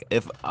back.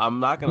 If I'm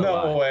not gonna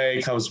lie. No way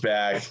it comes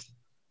back.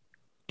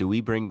 Do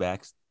we bring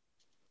back?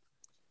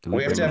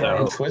 We have to have our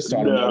own twist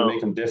on them to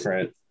make them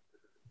different.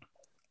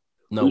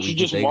 No, we should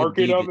just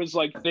market them as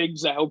like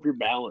things that help your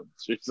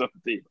balance or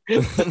something.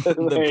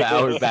 The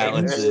power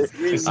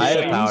balances. I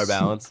had a power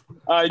balance.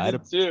 I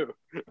did too.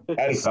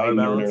 I had a power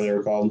balance. Whatever they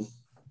were called.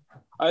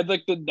 I had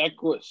like the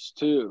necklace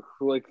too,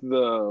 like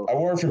the. I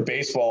wore it for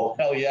baseball.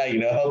 Hell yeah,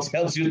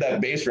 helps you with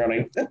that base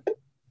running.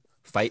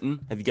 Fighting?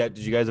 Did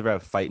you guys ever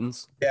have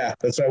fightings? Yeah,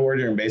 that's what I wore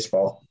during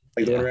baseball.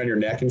 Like going around your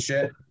neck and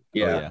shit.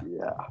 Yeah. Oh,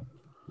 yeah.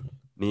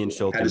 Me and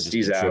Schulte just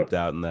tripped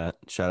out in that.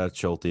 Shout out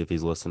Schulte if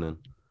he's listening.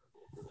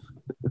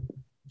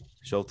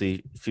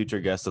 Schulte, future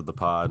guest of the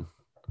pod.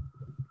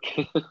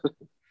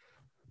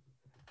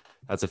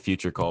 That's a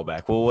future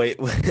callback. Well, wait.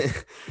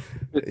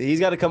 He's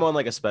got to come on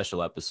like a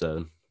special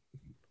episode.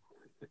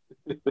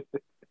 I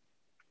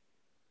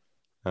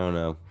don't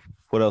know.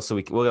 What else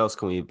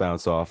can we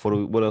bounce off?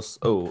 What else?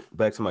 Oh,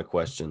 back to my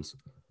questions.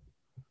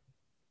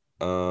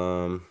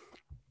 Oh,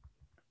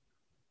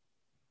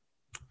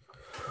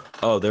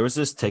 there was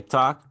this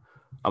TikTok.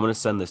 I'm going to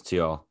send this to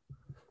y'all.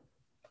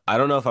 I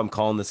don't know if I'm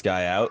calling this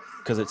guy out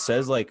because it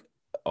says like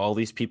all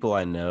these people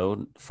I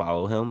know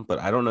follow him, but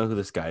I don't know who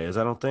this guy is,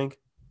 I don't think.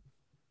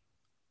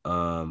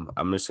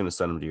 I'm just going to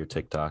send him to your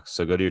TikToks.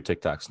 So go to your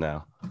TikToks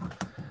now.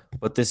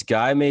 But this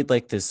guy made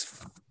like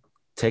this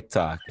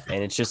TikTok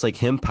and it's just like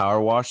him power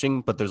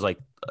washing, but there's like,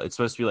 it's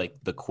supposed to be like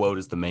the quote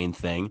is the main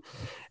thing.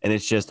 And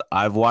it's just,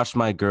 I've watched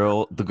the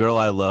girl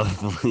I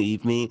love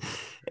leave me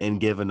and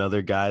give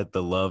another guy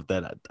the love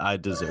that I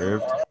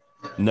deserved.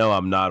 No,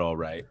 I'm not all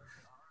right.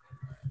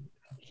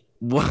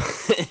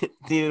 What,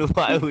 dude?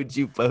 Why would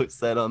you post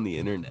that on the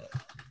internet?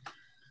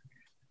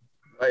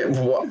 Why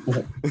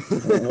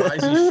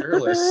is he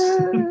shirtless?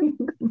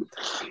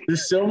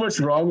 There's so much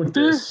wrong with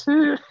this.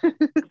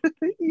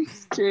 He's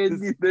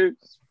standing there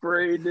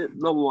spraying it in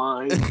the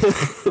line.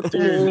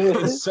 Dude,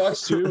 it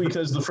sucks too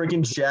because the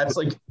freaking chat's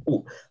like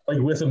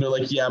with him. They're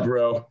like, yeah,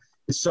 bro,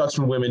 It sucks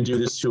when women do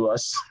this to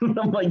us.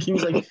 I'm like,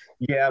 he's like,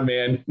 yeah,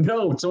 man.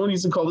 No, someone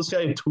needs to call this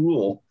guy a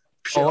tool.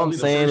 All I'm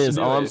saying,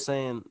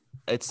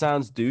 it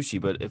sounds douchey,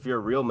 but if you're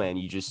a real man,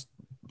 you just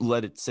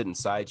let it sit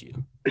inside you.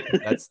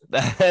 That's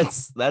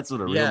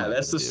what a real man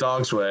that's the do.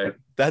 song's way.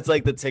 That's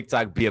like the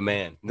TikTok "be a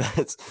man."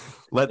 That's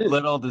let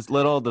all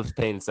the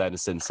pain and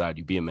sadness sit inside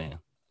you. Be a man.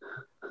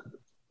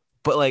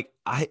 But like,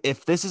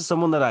 if this is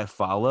someone that I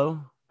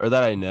follow or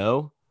that I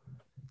know,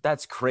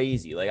 that's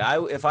crazy. Like,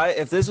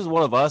 if this is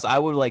one of us, I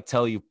would like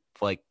tell you,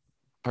 like,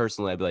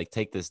 personally, I'd be like,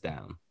 take this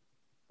down.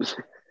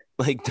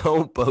 Like,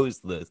 don't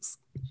post this.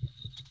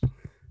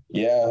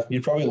 Yeah,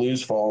 you'd probably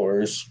lose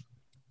followers.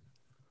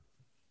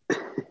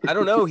 I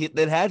don't know. It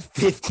had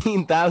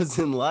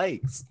 15,000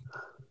 likes.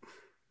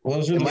 Well,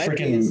 those are the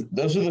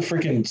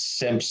freaking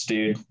simps,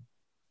 dude.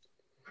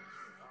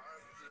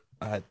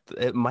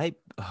 It might.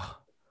 How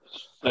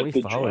many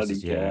followers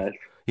does he have?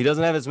 He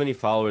doesn't have as many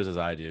followers as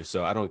I do,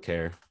 so I don't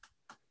care.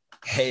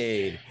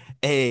 Hey,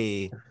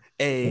 being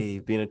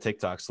a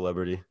TikTok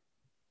celebrity.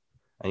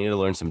 I need to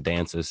learn some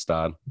dances,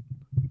 Stod.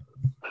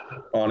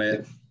 On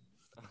it.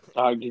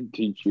 I can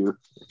teach you.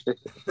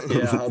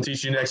 Yeah, I'll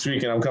teach you next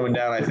week, and I'm coming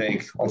down, I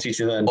think. I'll teach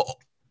you then. Oh.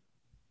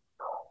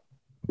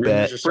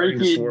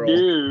 Breaking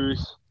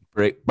news.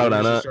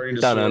 Banana.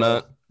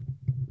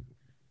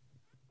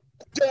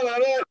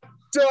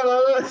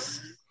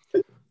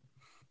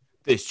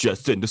 This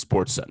just into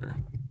Sports Center.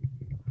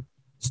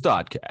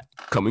 Stodcat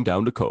coming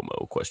down to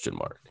Como? ?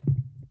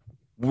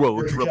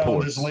 Roads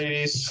reports.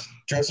 Ladies,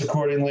 dress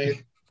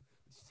accordingly.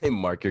 Hey,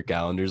 mark your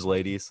calendars,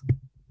 ladies.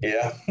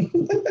 Yeah.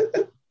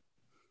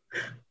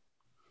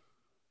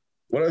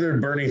 What other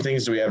burning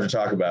things do we have to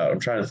talk about? I'm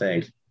trying to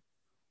think.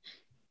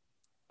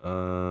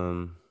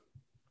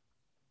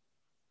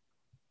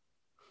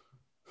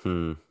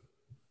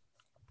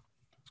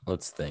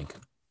 Let's think.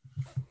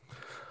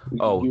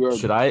 Oh,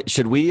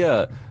 should we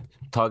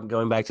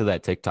going back to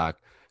that TikTok,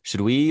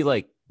 should we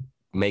like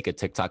make a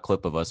TikTok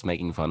clip of us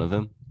making fun of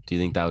him? Do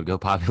you think that would go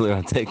popular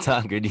on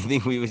TikTok, or do you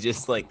think we would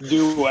just like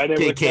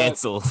get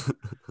canceled?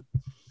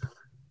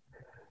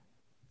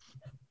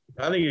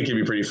 I think it could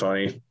be pretty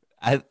funny.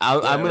 I'm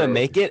gonna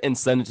make it and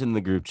send it in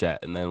the group chat,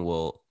 and then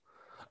we'll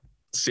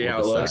see how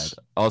it looks.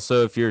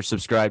 Also, if you're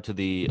subscribed to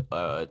the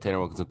Tanner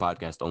Wilkinson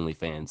Podcast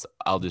OnlyFans,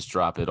 I'll just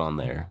drop it on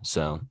there.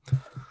 So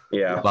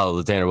yeah, follow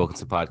the Tanner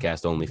Wilkinson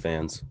Podcast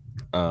OnlyFans.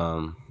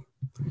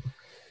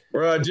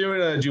 We're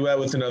doing a duet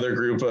with another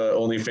group,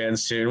 OnlyFans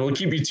soon. We'll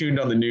keep you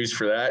tuned on the news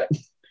for that.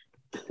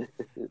 Is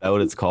that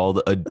what it's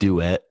called? A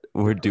duet?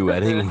 We're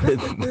duetting with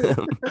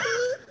them.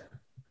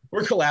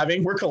 We're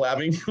collabing.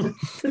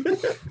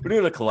 We're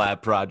doing a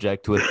collab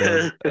project with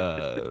them.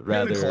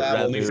 Rather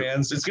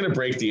OnlyFans. It's gonna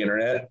break the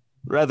internet.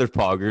 Rather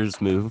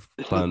poggers move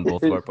on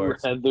both of our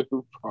parts. Rather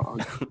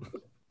poggers.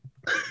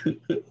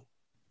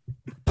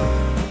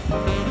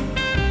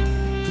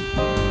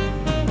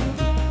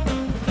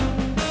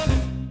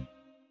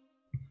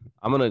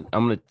 I'm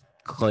gonna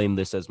claim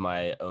this as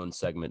my own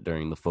segment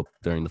during the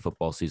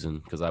football season,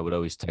 because I would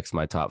always text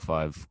my top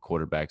 5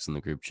 quarterbacks in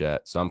the group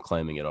chat. So I'm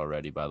claiming it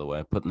already, by the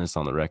way. Putting this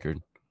on the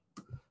record.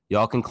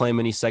 Y'all can claim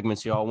any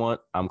segments y'all want.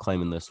 I'm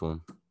claiming this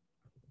one.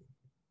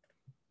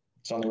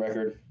 It's on the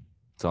record.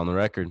 It's on the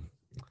record.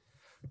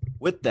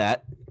 With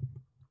that,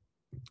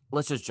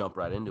 let's just jump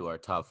right into our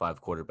top 5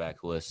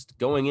 quarterback list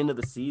going into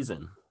the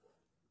season.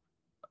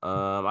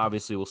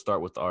 Obviously, we'll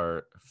start with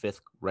our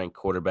 5th ranked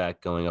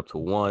quarterback going up to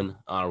 1.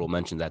 Honorable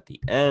mentions at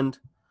the end.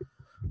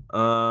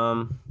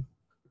 I'm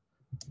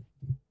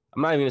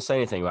not even going to say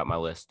anything about my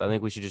list. I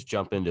think we should just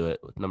jump into it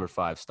with number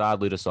 5.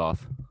 Stod, lead us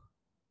off.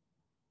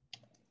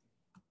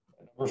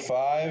 Number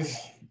 5,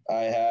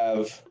 I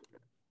have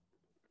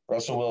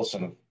Russell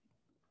Wilson.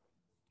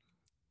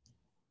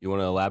 You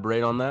want to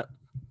elaborate on that?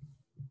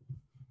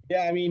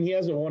 Yeah, I mean, he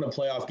hasn't won a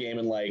playoff game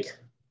in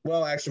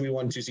actually, we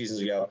won 2 seasons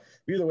ago.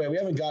 Either way, we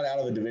haven't got out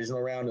of the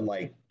divisional round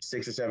in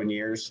 6 or 7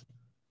 years,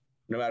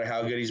 no matter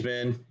how good he's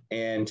been,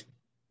 and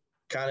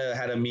kind of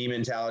had a me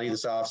mentality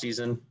this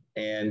offseason,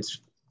 and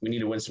we need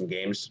to win some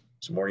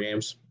more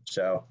games.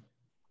 So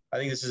I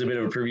think this is a bit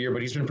of a prove year,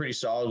 but he's been pretty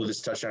solid with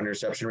his touchdown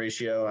interception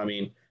ratio. I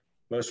mean,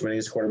 most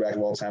winningest quarterback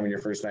of all time in your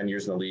first 9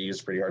 years in the league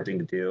is a pretty hard thing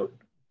to do.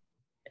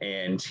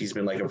 And he's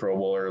been a Pro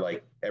Bowler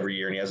every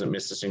year, and he hasn't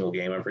missed a single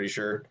game, I'm pretty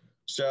sure.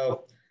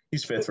 So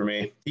he's 5th for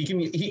me. He can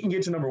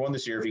get to number 1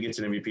 this year if he gets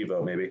an MVP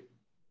vote, maybe.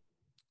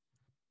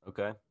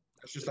 Okay.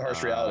 That's just the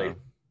harsh reality.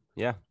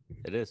 Yeah,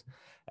 it is.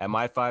 At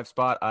my 5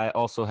 spot, I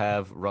also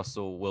have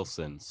Russell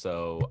Wilson.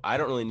 So I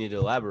don't really need to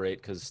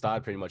elaborate because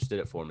Stod pretty much did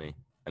it for me.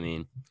 I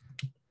mean,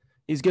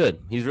 he's good.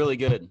 He's really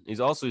good.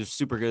 He's also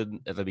super good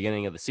at the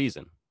beginning of the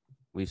season.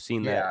 We've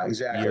seen that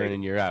year in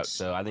and year out.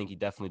 So I think he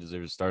definitely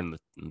deserves to start in the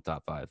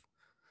top 5.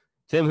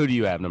 Tim, who do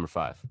you have number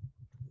 5?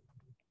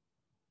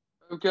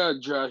 I've got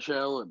Josh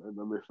Allen at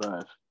number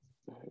 5.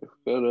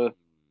 I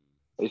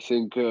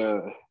think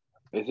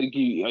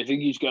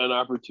he's got an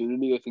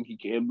opportunity. I think he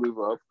can move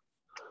up,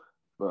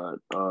 but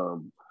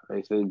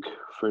I think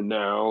for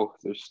now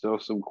there's still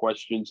some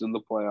questions in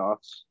the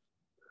playoffs.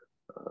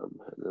 And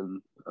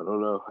then I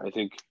don't know. I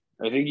think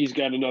I think he's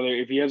got another.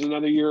 If he has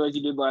another year like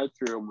he did last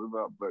year, he'll move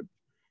up. But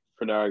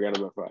for now, I got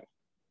him at 5.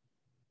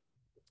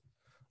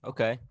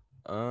 Okay.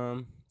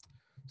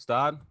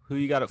 Stod, who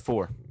you got at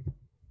 4?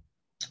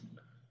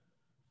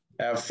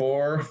 At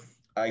 4,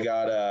 I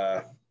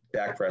got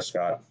Dak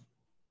Prescott.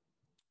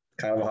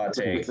 Kind of a hot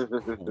take.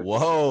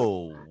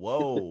 Whoa.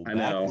 I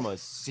Back know. from a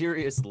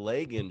serious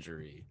leg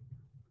injury.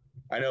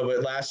 I know,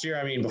 but last year,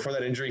 I mean, before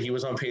that injury, he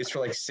was on pace for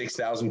like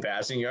 6,000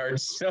 passing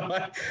yards. So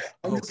I'm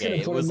just going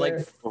to put him there. It was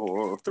like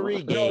 3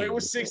 games. No, it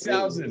was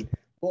 6,000.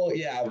 Well,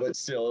 yeah, but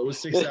still, it was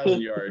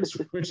 6,000 yards,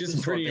 which is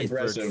pretty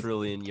impressive. For a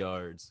trillion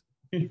yards.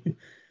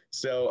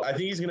 So I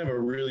think he's going to have a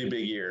really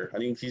big year. I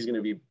think he's going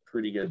to be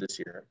pretty good this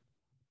year.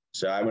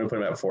 So I'm going to put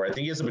him at 4. I think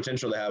he has the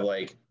potential to have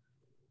like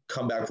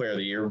comeback player of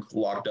the year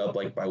locked up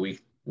like by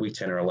week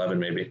 10 or 11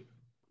 maybe.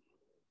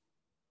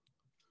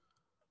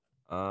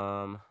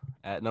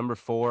 At number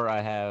 4,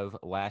 I have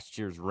last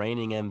year's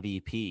reigning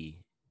MVP,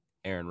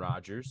 Aaron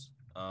Rodgers.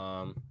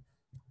 I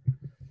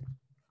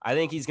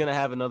think he's gonna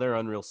have another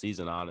unreal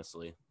season.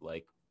 Honestly,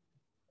 like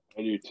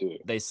I do too.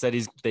 They said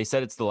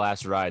it's the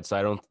last ride, so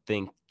I don't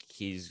think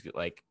he's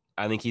like.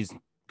 I think he's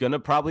gonna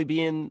probably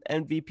be in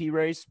MVP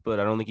race, but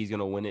I don't think he's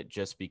gonna win it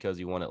just because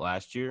he won it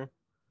last year.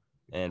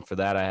 And for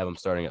that, I have him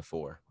starting at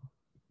 4.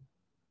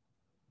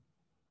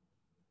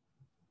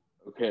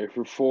 Okay,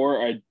 for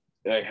 4, I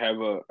have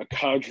a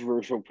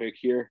controversial pick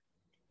here,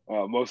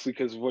 mostly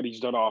because of what he's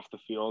done off the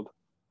field.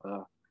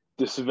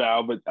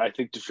 Disavow, but I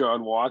think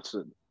Deshaun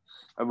Watson.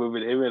 I'm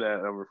moving him in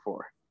at number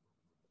 4.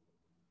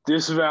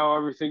 Disavow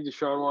everything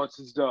Deshaun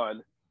Watson's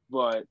done,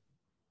 but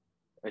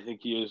I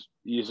think he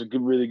is a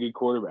really good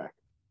quarterback.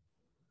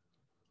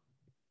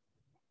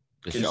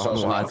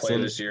 Deshaun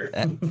Watson this year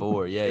at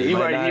 4. Yeah, he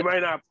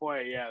might not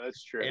play. Yeah,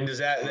 that's true. And does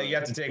that you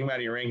have to take him out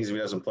of your rankings if he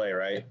doesn't play,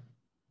 right?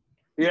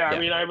 Yeah, I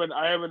mean,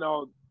 I haven't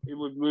know. It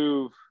would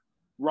move.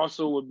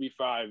 Russell would be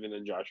 5, and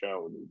then Josh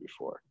Allen would be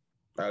 4.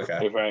 Okay.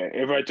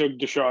 If I took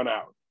Deshaun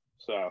out,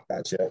 so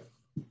gotcha.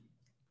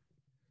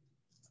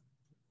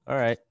 All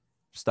right,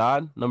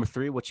 Stod, number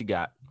 3. What you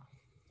got?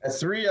 At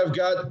 3, I've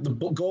got the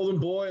golden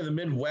boy of the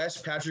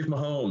Midwest, Patrick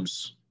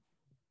Mahomes.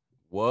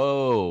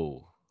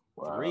 Whoa.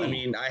 Wow. 3. I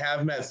mean, I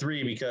have him at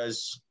 3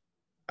 because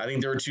I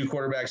think there were 2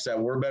 quarterbacks that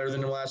were better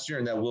than him last year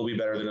and that will be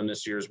better than him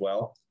this year as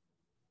well.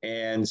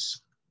 And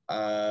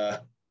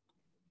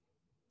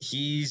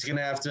he's going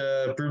to have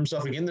to prove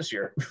himself again this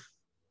year.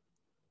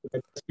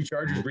 2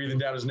 Chargers breathing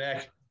down his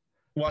neck.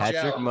 Watch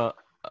out.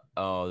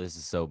 Oh, this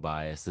is so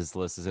biased. This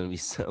list is going to be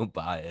so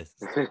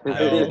biased. I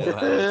don't know how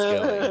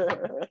it's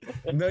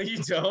going. No,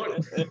 you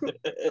don't.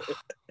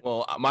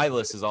 Well, my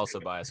list is also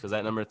biased because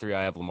at number 3,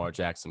 I have Lamar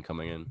Jackson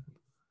coming in.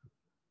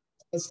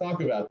 Let's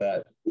talk about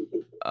that.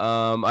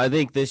 I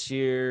think this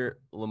year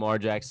Lamar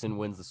Jackson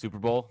wins the Super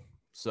Bowl.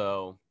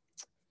 So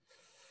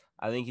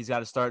I think he's got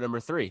to start number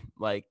 3.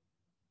 Like,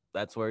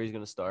 that's where he's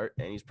going to start.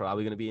 And he's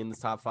probably going to be in the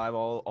top 5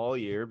 all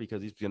year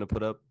because he's going to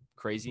put up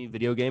crazy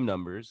video game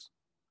numbers.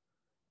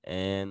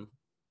 And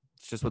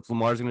it's just what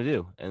Lamar's going to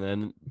do. And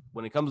then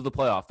when it comes to the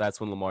playoff, that's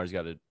when Lamar's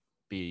got to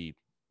be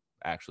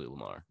actually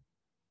Lamar.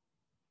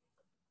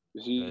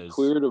 Is he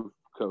cleared of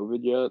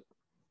COVID yet?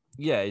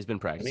 Yeah, he's been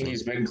practicing. I think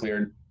he's been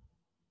cleared.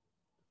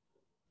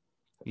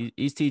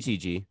 He's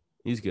TTG.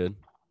 He's good.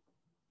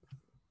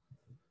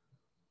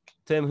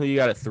 Tim, who you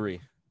got at 3?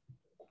 I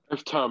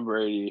have Tom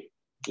Brady,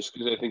 just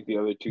because I think the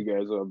other 2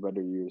 guys will have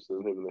better years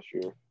than him this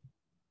year.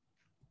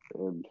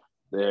 And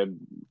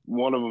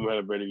one of them had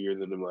a better year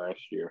than him last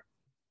year.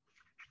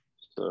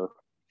 So,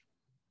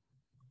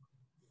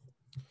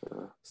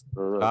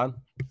 God,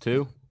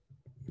 2?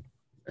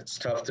 It's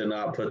tough to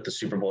not put the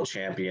Super Bowl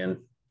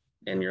champion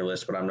in your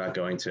list, but I'm not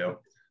going to.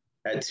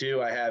 At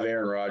 2, I have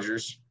Aaron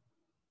Rodgers.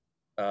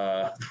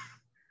 I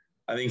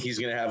think he's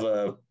going to have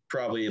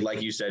probably,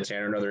 like you said,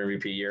 Tanner, another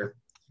MVP year.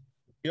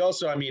 He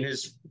also, I mean,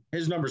 his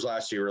numbers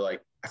last year were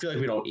like, I feel like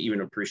we don't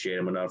even appreciate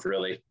him enough,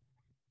 really.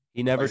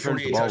 He never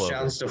turns the ball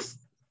over.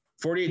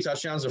 48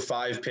 touchdowns to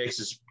 5 picks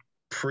is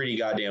pretty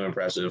goddamn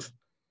impressive.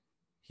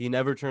 He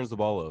never turns the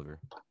ball over.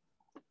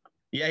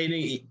 Yeah,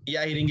 he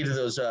didn't get to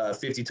those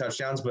 50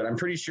 touchdowns, but I'm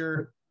pretty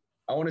sure.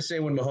 I want to say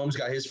when Mahomes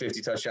got his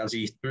 50 touchdowns,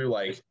 he threw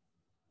I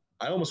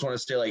almost want to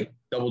say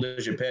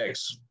double-digit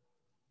picks.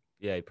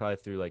 Yeah, he probably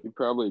threw He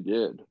probably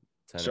did.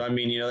 So I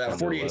mean, that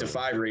 48 to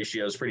 5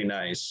 ratio is pretty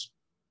nice.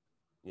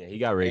 Yeah, he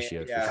got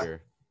ratios for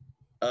sure.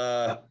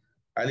 I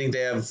think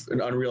they have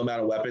an unreal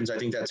amount of weapons. I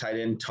think that tight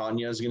end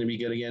Tanya is going to be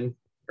good again,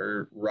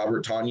 or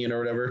Robert Tonyan or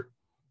whatever.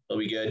 He'll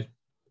be good.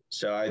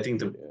 So I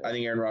think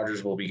Aaron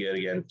Rodgers will be good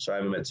again. So I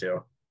have him at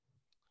 2.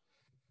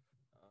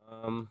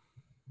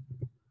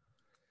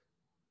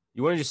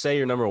 You want to just say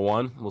your number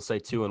 1? We'll say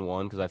 2 and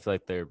 1 because I feel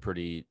like they're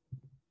pretty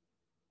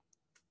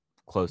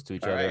close to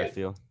each other. Right. I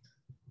feel.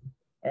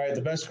 All right,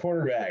 the best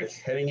quarterback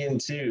heading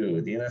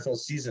into the NFL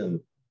season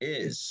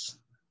is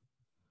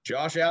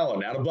Josh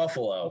Allen out of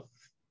Buffalo.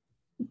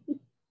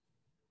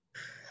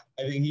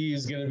 I think he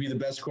is going to be the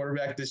best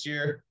quarterback this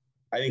year.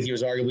 I think he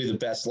was arguably the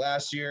best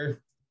last year.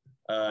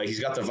 He's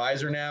got the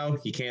visor now.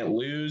 He can't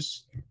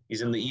lose.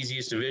 He's in the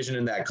easiest division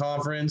in that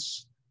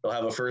conference. They'll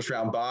have a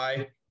first-round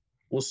bye.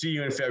 We'll see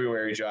you in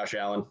February, Josh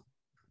Allen.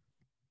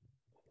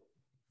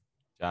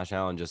 Josh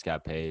Allen just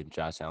got paid.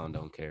 Josh Allen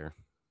don't care.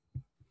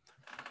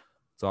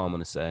 That's all I'm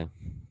going to say.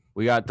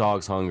 We got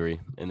dogs hungry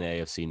in the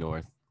AFC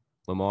North.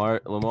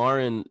 Lamar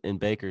and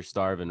Baker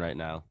starving right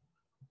now.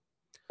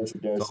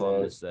 That's all I'm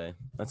going to say.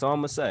 That's all I'm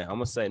going to say. I'm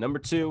going to say number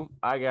 2,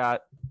 I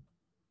got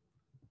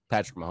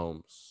Patrick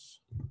Mahomes.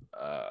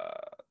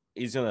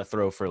 He's going to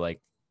throw for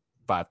like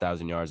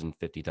 5,000 yards and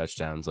 50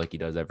 touchdowns like he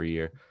does every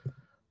year.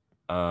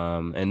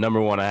 And number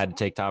 1, I had to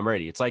take Tom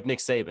Brady. It's like Nick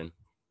Saban.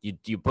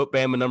 You put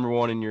Bama number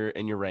 1 in your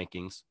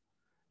rankings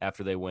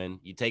after they win.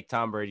 You take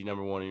Tom Brady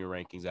number 1 in your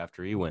rankings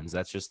after he wins.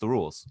 That's just the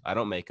rules. I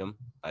don't make them.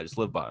 I just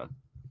live by them.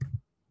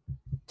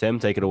 Tim,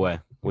 take it away.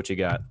 What you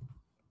got?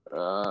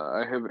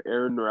 I have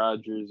Aaron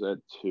Rodgers at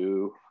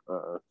 2.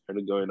 Kind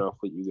of going off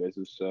what you guys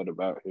have said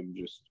about him.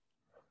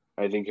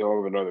 I think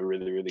he'll have another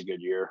really, really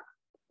good year.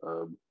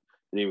 And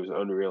he was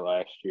unreal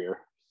last year.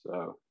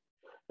 So,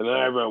 and then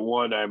I have at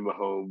 1, I'm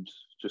Mahomes,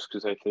 just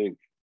because I think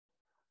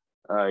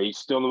he's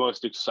still the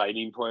most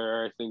exciting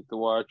player, I think, to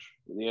watch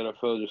in the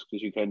NFL, just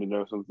because you kind of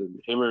know something.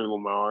 Him or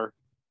Lamar.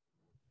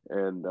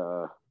 And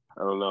I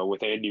don't know.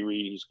 With Andy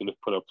Reid, he's going to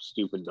put up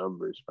stupid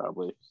numbers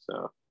probably.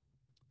 So.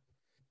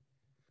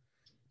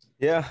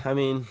 Yeah, I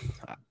mean,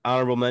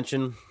 honorable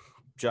mention,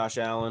 Josh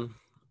Allen.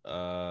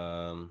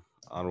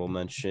 Honorable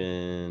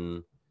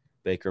mention,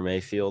 Baker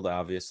Mayfield,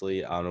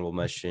 obviously. Honorable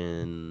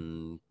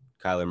mention,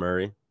 Kyler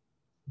Murray.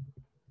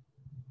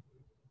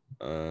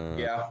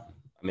 Yeah.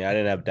 I mean, I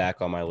didn't have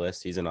Dak on my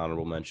list. He's an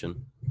honorable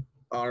mention.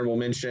 Honorable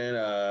mention,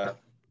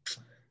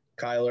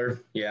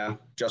 Kyler. Yeah.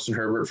 Justin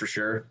Herbert for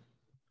sure.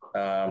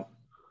 I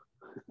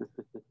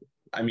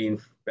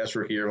mean, best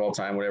rookie of all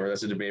time, whatever.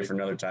 That's a debate for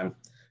another time.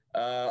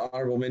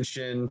 Honorable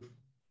mention,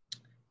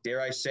 dare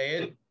I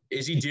say it?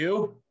 Is he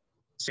due?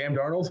 Sam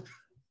Darnold?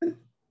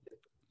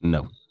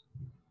 No.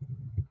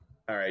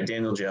 All right,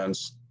 Daniel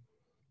Jones.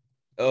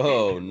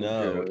 Oh,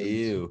 no.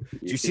 Ew.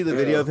 Did you see the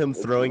video of him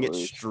throwing it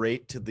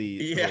straight to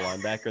the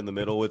linebacker in the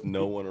middle with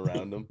no one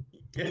around him?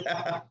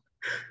 Yeah.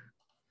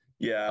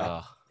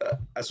 Yeah.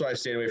 That's why I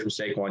stayed away from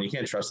Saquon. You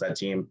can't trust that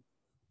team.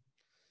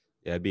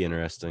 Yeah, it'd be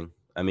interesting.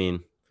 I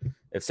mean,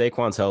 if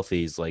Saquon's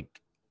healthy, he's like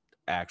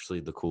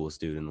actually the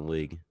coolest dude in the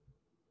league.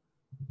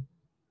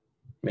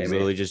 Maybe. He's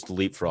literally just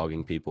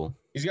leapfrogging people.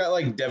 He's got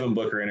like Devin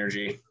Booker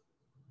energy.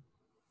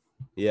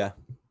 Yeah.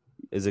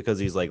 Is it because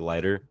he's like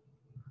lighter?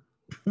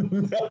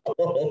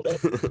 No.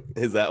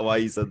 Is that why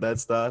you said that,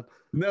 Stott?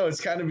 No,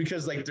 it's kind of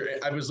because like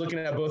I was looking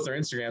at both their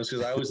Instagrams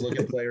because I always look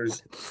at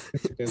players.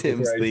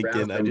 Tim's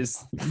thinking. I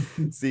just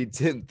see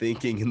Tim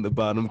thinking in the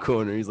bottom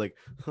corner. He's like,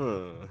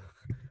 huh.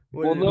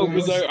 Well, no,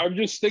 because I'm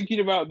just thinking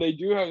about they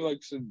do have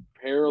like some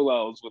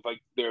parallels with like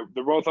they're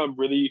both on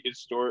really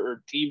historic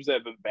or teams that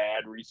have been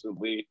bad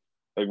recently,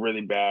 like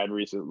really bad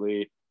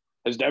recently.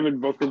 Has Devin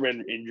Booker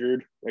been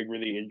injured, like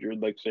really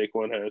injured, like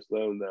Saquon has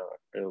though? No,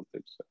 I don't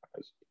think so.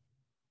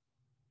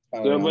 But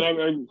I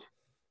don't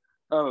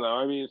know.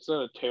 I mean, it's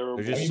not a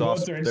terrible. They're just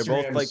soft. They're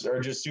both like are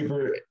just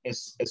super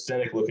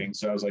aesthetic looking.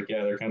 So I was like,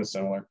 yeah, they're kind of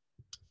similar.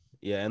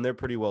 Yeah, and they're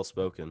pretty well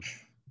spoken.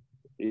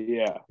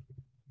 Yeah.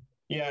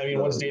 Yeah, I mean,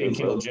 one's dating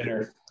Kendall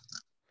Jenner.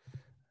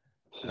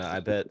 I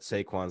bet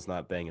Saquon's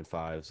not banging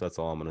 5s. That's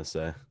all I'm gonna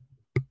say.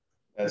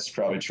 That's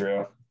probably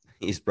true.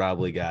 He's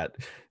probably got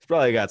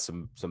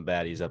some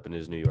baddies up in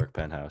his New York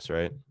penthouse,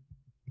 right?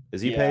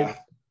 Is he paid?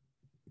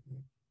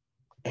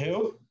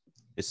 Who?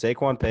 Is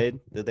Saquon paid?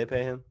 Did they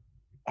pay him?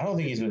 I don't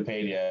think he's been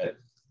paid yet.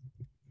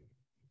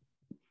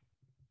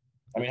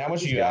 I mean, how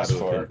much do you ask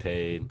for? Been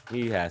paid.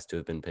 He has to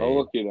have been paid. I'll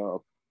look it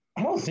up.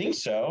 I don't think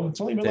so.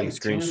 It's only been like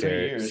 2 or 3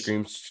 years.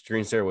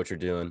 Screen share what you're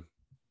doing.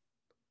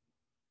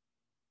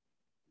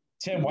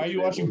 Tim, why are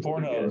you watching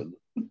Pornhub?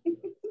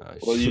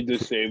 Well, you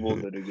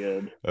disabled it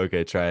again.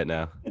 Okay, try it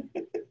now.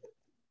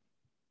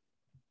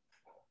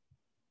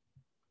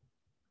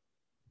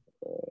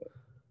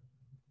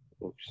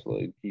 Looks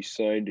like he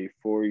signed a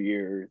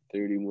 4-year,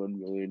 $31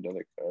 million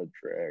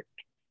contract.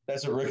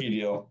 That's a rookie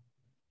deal.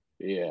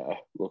 Yeah,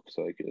 looks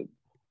like it.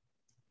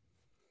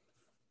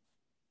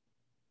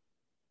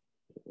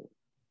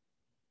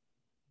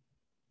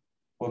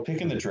 What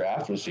pick in the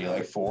draft was he?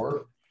 Like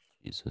 4?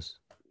 Jesus.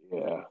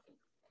 Yeah.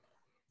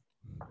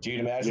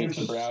 Dude, imagine if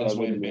the Browns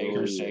went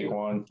Baker,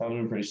 Saquon. That would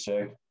have been pretty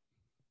sick.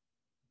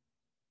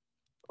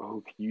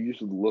 Oh, can you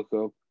just look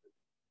up?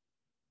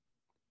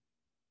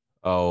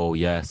 Oh,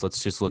 yes.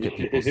 Let's just look at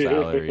people's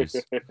salaries.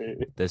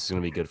 This is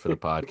going to be good for the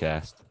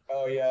podcast.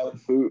 Oh, yeah.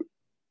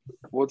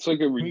 What's like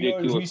a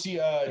ridiculous... Can we see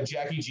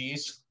Jackie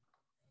G's?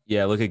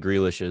 Yeah, look at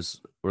Grealish's.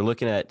 We're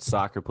looking at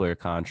soccer player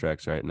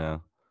contracts right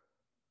now.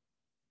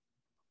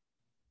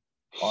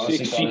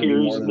 Honestly, 6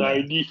 years,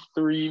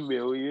 $93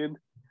 million.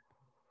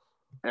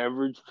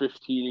 Average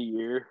 15 a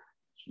year.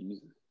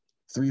 Jesus.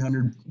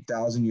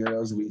 300,000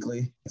 euros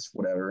weekly. That's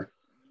whatever.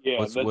 Yeah,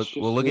 let's look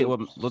at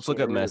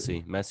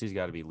Messi. Messi's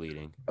got to be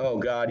leading. Oh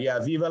God, yeah.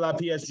 Viva la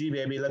PSG,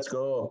 baby. Let's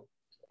go.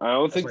 I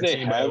don't think they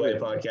have a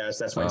podcast.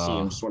 That's my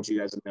team. Just want you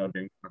guys to know.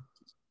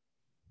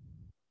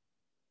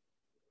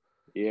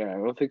 Yeah, I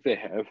don't think they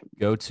have.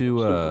 Go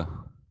to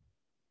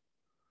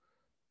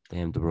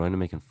damn, De Bruyne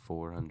making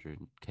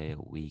 $400K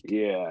a week.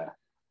 Yeah.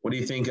 What do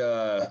you think?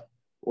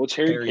 What's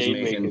Harry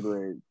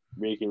Kane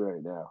making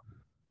right now?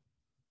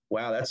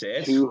 Wow, that's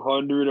it.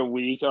 200 a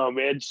week. Oh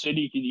man,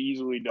 City could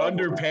easily double.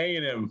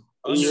 Underpaying him.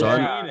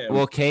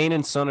 Well, Kane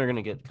and Son are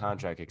gonna get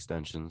contract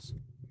extensions.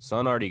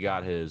 Son already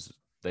got his.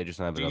 They just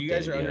haven't. Dude, you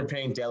guys are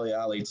underpaying Dele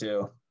Alli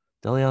too.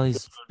 Dele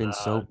Alli's been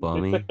so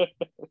bummy.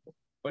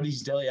 But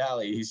he's Dele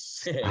Alli. He's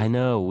sick. I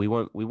know. We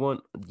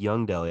want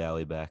young Dele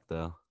Alli back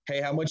though.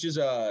 Hey, how much is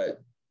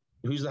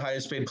who's the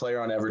highest paid player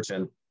on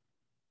Everton?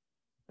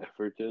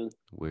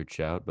 Weird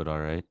shout, but all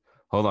right.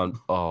 Hold on.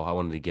 Oh, I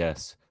wanted to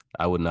guess.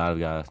 I would not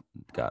have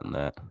gotten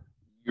that.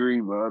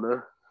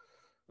 Grimana.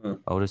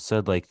 I would have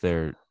said I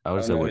would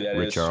have said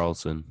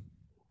Richarlison.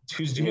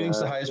 Who's do you think's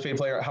the highest paid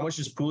player? How much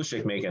is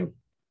Pulisic making?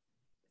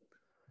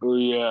 Oh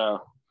yeah,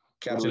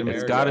 Captain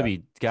America. It's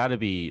gotta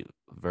be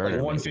Werner.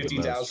 Like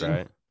 150,000,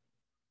 right?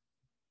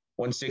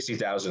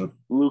 160,000.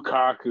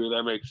 Lukaku,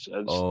 that makes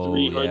sense. Oh,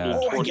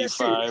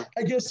 325. Yeah.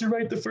 I guess you're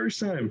right the first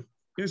time.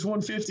 Here's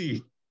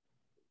 150.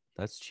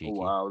 That's cheeky. Oh,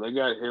 wow, they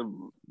got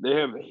him. They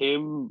have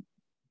him,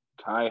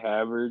 Kai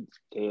Havertz.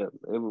 Damn,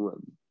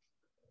 everyone.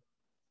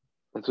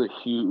 That's a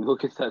huge.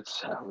 Look at that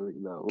salary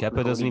though.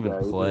 Kepa doesn't even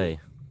play.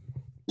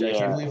 Yeah. I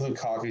can't believe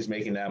Lukaku's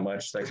making that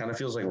much. That kind of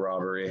feels like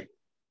robbery.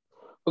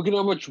 Look at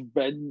how much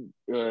Ben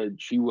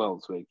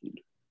Chilwell's making.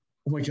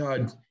 Oh my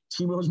God,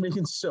 Timo's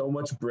making so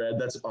much bread.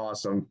 That's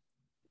awesome.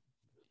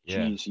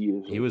 Yeah,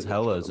 Jeez, he was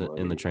hella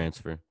in the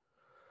transfer.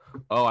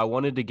 Oh, I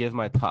wanted to give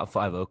my top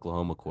 5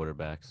 Oklahoma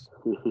quarterbacks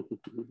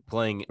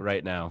playing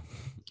right now.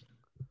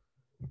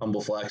 Humble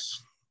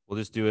flex. We'll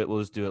just do it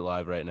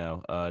live right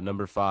now.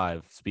 Number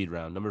 5, speed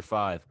round. Number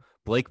 5,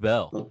 Blake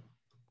Bell.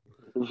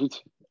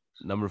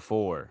 Number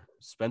 4,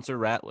 Spencer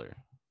Rattler.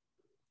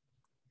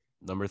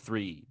 Number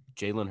 3,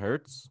 Jalen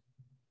Hurts.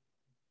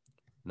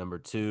 Number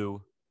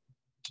 2,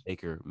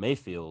 Baker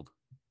Mayfield.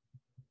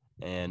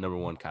 And number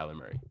 1, Kyler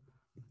Murray.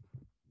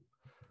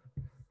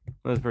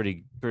 That was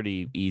a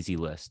pretty easy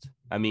list.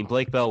 I mean,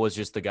 Blake Bell was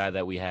just the guy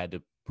that we had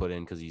to put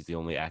in because he's the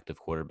only active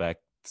quarterback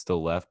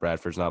still left.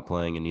 Bradford's not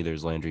playing, and neither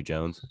is Landry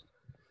Jones.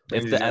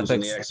 Landry Jones in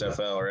the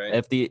XFL,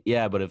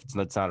 right? But if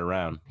it's not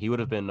around, he would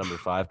have been number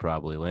 5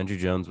 probably. Landry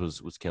Jones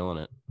was killing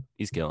it.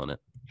 He's killing it.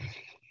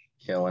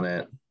 Killing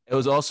it. It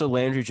was also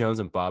Landry Jones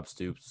and Bob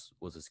Stoops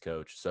was his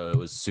coach, so it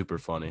was super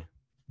funny.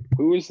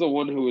 Who was the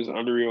one who was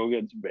unreal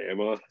against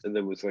Bama and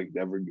then was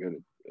never good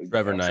at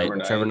Trevor Knight.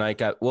 Trevor Knight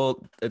got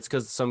it's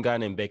because some guy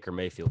named Baker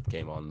Mayfield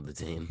came on the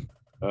team.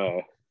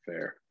 Oh,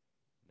 fair.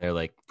 They're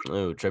like,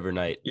 oh, Trevor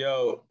Knight.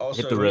 Yo,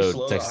 also hit the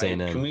road, Texas A&M.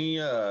 Can we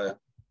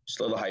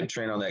slow the hype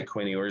train on that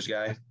Quinn Ewers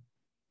guy?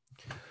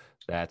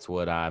 That's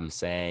what I'm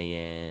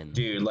saying.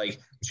 Dude,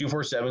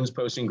 247's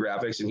posting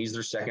graphics and he's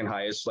their second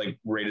highest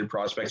rated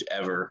prospect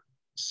ever.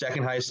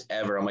 Second highest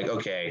ever. I'm like,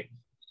 okay,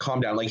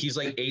 calm down. He's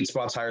 8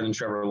 spots higher than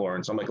Trevor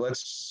Lawrence. I'm like,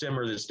 let's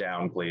simmer this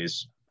down,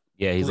 please.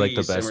 Yeah, he's the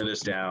best. Simmer this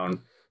down.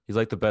 He's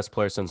the best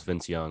player since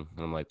Vince Young.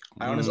 And I'm like,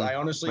 I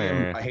honestly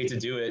am. I hate to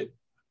do it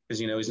because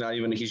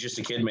he's just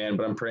a kid, man.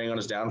 But I'm preying on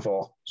his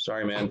downfall.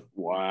 Sorry, man.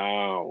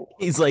 Wow.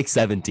 He's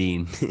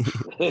 17.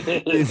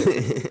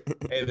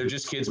 Hey, they're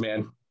just kids,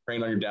 man.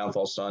 Preying on your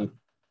downfall, son.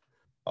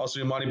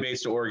 Also, Monty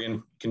Bates to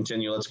Oregon.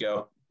 Continue. Let's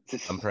go.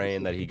 I'm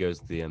praying that he goes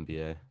to the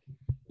NBA.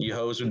 You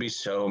hoes would be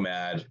so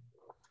mad.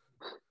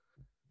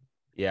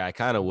 Yeah, I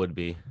kind of would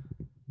be.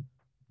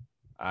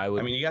 I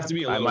mean, you have to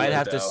be. I might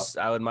have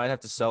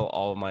to sell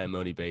all of my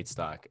Monty Bates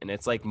stock, and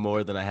it's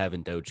more than I have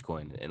in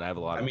Dogecoin, and I have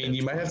a lot.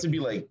 You might have to be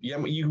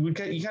you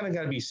kind of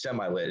got to be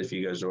semi lit if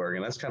he goes to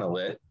Oregon. That's kind of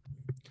lit.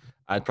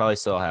 I'd probably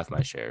sell half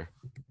my share.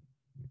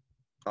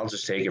 I'll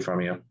just take it from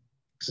you.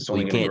 It's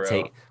only you can't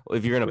take. Well,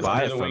 if you're gonna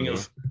buy it from me,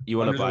 you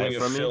want to buy it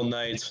from me. Phil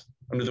Knight,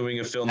 under the wing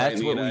of Phil Knight.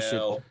 That's what we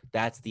should.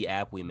 That's the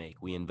app we make.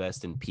 We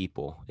invest in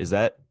people. Is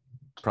that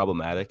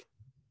problematic?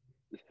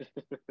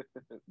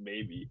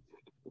 Maybe.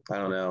 I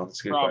don't know.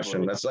 It's a good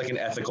question. That's an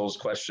ethicals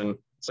question.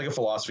 It's a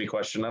philosophy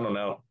question. I don't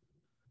know.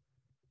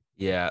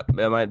 Yeah,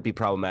 that might be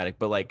problematic,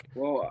 but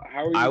well,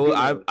 how are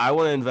you I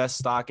want to invest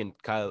stock in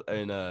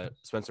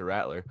Spencer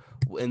Rattler,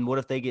 and what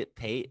if they get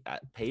paid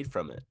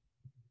from it?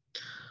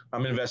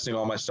 I'm investing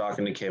all my stock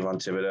into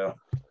Kayvon Thibodeau.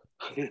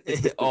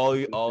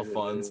 all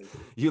funds.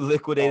 You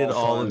liquidated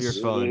all of your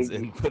funds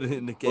and put it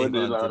into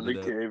Kayvon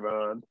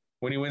Thibodeau.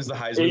 When he wins the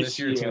Heisman this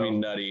year, it's gonna be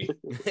nutty.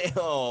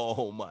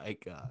 Oh my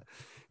God.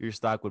 Your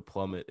stock would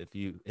plummet if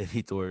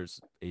he tore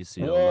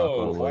ACL.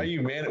 Whoa! Why are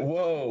you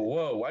Whoa!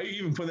 Why are you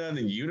even putting that in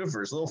the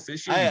universe? Little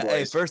fishy.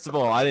 Hey, first of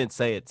all, I didn't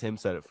say it. Tim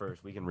said it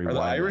first. We can rewind.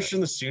 Are the Irish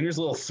and the Sooners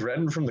a little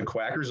threatened from the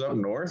Quackers up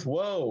north?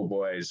 Whoa,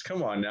 boys,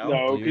 come on now.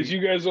 No, because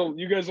you guys will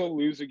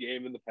lose a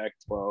game in the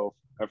Pac-12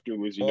 after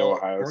losing to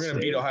Ohio State. We're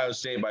gonna beat Ohio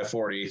State by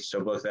 40, so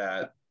book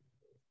that.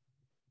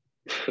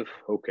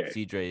 Okay.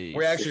 CJ.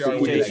 We actually are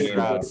winning that game.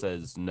 Stroud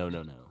says no.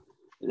 No,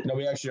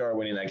 we actually are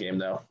winning that game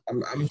though.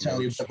 I'm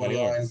telling you, money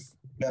line.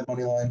 Bet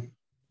money line.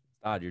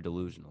 God, you're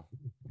delusional.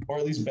 Or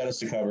at least bet us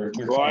to cover.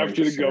 Well,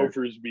 after the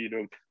Gophers beat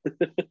them.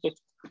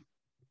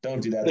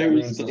 Don't do that. That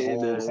ruins the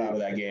whole cloud of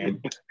that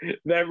game.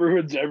 That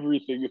ruins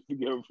everything if the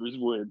Gophers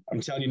win.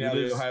 I'm telling you now,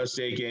 the Ohio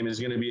State game is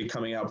going to be a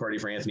coming out party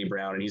for Anthony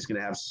Brown, and he's going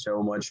to have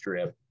so much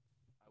drip.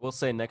 I will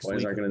say next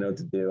week, aren't going to know what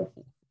to do.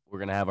 We're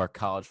going to have our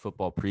college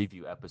football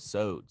preview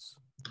episodes.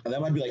 And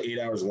that might be like 8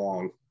 hours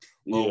long.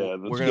 Well, yeah,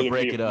 we're going to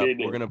break it up.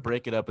 We're going to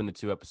break it up into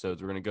 2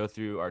 episodes. We're going to go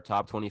through our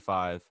top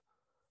 25,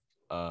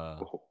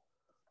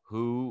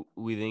 who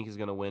we think is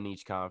going to win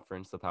each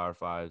conference, the Power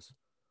Fives,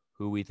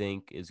 who we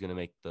think is going to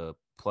make the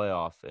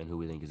playoff, and who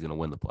we think is going to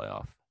win the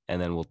playoff.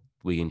 And then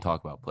we can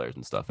talk about players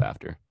and stuff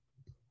after.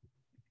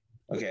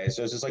 Okay,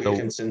 so it's just like a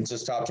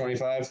consensus top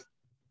 25?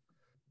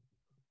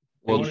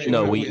 Well,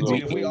 no,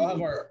 if we all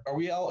have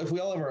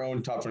our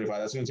own top 25,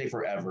 that's going to take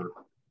forever.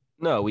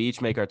 No, we each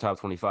make our top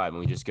 25, and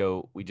we just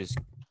go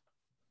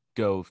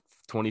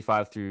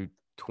 25 through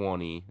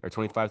 20 or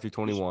 25 through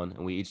 21,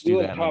 and we each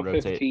do that and then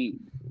rotate. 15.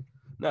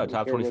 No,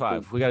 top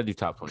 25. We got to do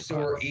top 25. So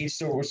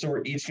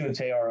we're each going to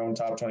take our own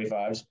top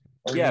 25s.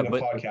 Or yeah,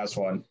 but podcast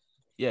one.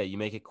 Yeah, you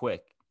make it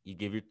quick. You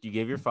give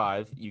your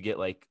 5. You get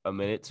like a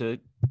minute to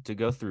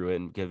go through it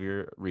and give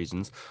your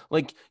reasons.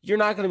 Like, you're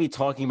not going to be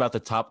talking about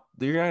the top.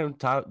 You're not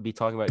going to be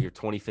talking about your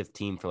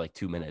 2015 for like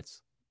 2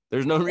 minutes.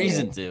 There's no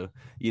reason to,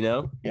 you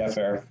know. Yeah,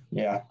 fair.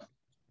 Yeah.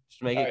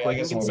 Just make it quick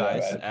and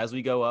concise as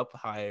we go up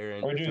higher.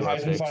 And are we doing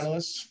Heisman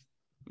finalists?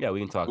 Yeah,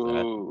 we can talk that.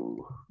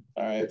 All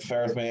right,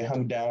 fair with me.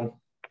 I'm down.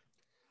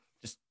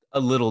 Just a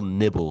little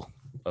nibble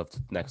of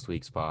next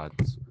week's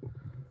pods.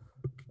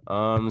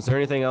 Is there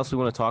anything else we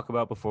want to talk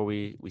about before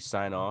we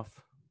sign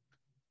off?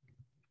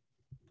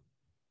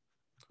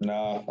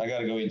 No, I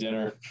gotta go eat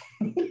dinner.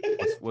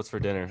 What's for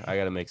dinner? I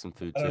gotta make some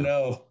food too. I don't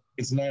know.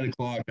 It's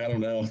 9:00. I don't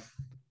know.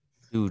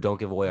 Dude, don't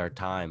give away our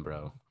time,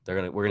 bro. We're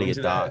gonna get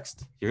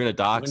doxxed. You're gonna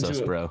dox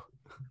us, bro.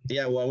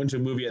 Yeah, well, I went to a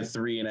movie at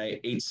 3 and I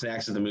ate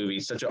snacks at the movie.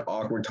 Such an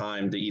awkward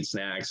time to eat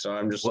snacks. So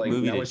I'm just what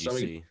movie did you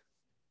see?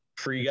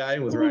 Free Guy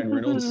with Ryan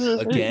Reynolds.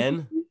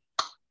 Again?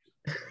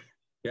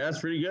 Yeah, it's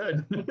pretty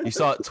good. You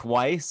saw it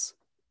twice?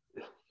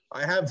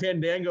 I have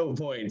Fandango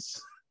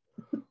points.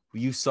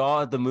 You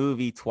saw the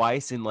movie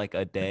twice in like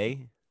a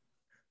day?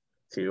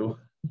 2.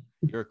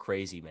 You're a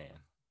crazy man.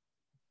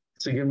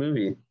 It's a good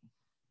movie.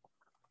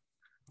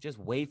 Just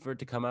wait for it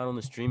to come out on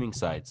the streaming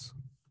sites.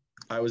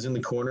 I was in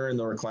the corner in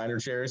the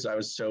recliner chairs. I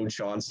was so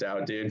chaunced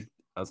out, dude.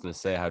 I was going to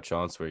say, how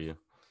chaunced were you?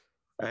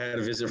 I had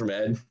a visit from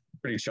Ed.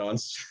 Pretty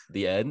chaunced.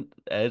 The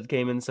Ed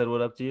came in and said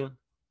what up to you?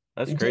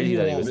 That's crazy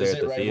that he was there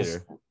at the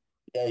theater.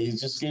 Yeah, he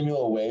just gave me a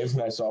little wave,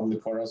 and I saw him in the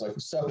corner. I was like,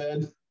 what's up,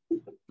 Ed?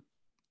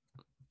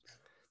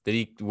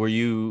 Were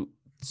you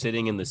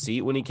sitting in the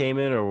seat when he came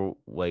in, or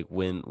like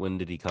when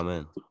did he come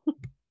in?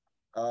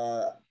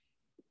 I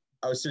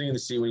was sitting in the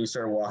seat when he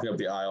started walking up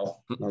the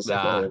aisle. I was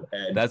like, oh,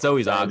 Ed. That's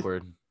always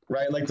awkward.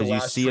 Right, like because you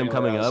see him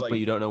coming up, but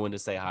you don't know when to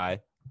say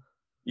hi.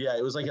 Yeah,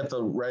 it was like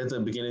right at the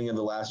beginning of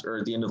the last, or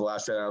at the end of the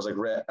last trailer.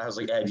 I was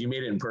like, Ed, you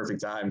made it in perfect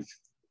time.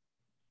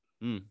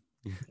 And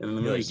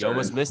then you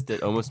almost missed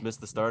it. Almost missed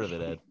the start of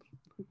it, Ed.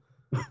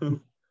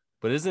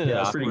 But isn't it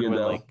awkward when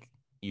like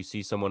you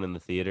see someone in the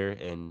theater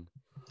and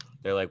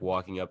they're like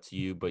walking up to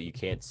you, but you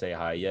can't say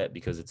hi yet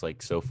because it's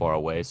like so far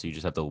away, so you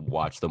just have to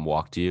watch them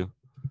walk to you?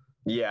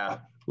 Yeah,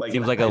 like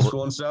seems like high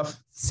school and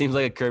stuff. Seems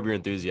like a Curb Your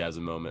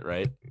Enthusiasm moment,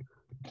 right?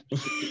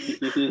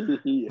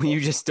 When you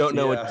just don't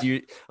know what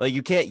you like.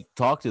 You can't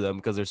talk to them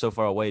because they're so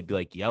far away. It'd be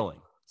like yelling.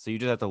 So you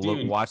just have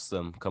to watch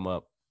them come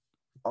up.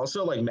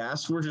 Also, like,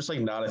 masks were just like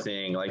not a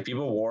thing. Like,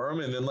 people wore them,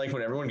 and then like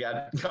when everyone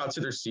got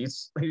to their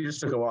seats, they just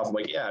took them off. I'm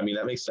like, yeah, I mean,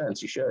 that makes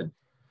sense. You should.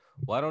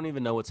 Well, I don't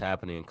even know what's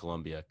happening in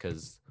Columbia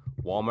because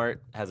Walmart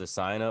has a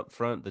sign up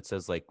front that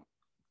says like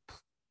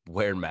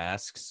wear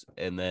masks,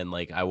 and then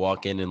like I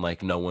walk in and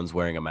like no one's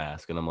wearing a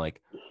mask, and I'm like,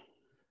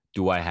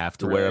 do I have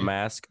to wear a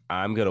mask?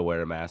 I'm gonna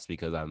wear a mask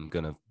because I'm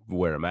gonna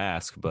wear a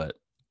mask, but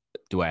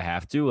do I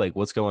have to? Like,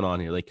 what's going on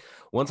here? Like,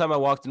 one time I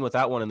walked in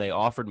without one and they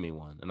offered me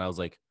one, and I was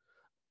like,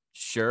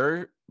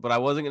 sure, but I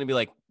wasn't gonna be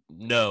like,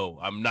 no,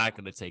 I'm not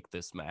gonna take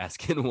this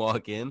mask and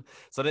walk in.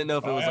 So I didn't know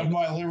if it was I have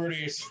my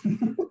liberties.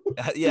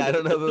 Yeah, I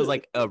don't know if it was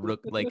like a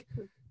like,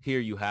 here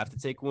you have to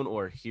take one,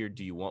 or here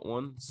do you want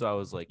one? So I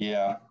was like,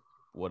 yeah,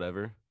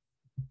 whatever.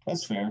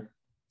 That's fair.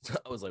 So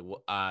I was like,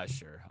 well,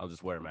 sure, I'll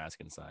just wear a mask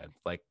inside.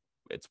 Like,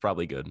 it's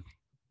probably good.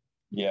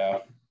 Yeah,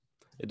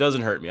 it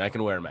doesn't hurt me. I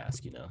can wear a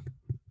mask, you know.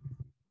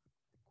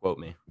 Quote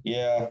me.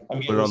 Yeah,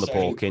 put it on the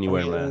poll. Can you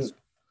wear a mask?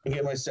 I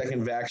get my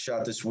second vax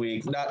shot this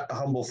week. Not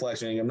humble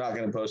flexing. I'm not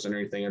going to post on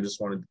anything. I just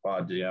wanted the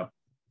pod to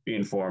be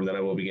informed that I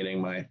will be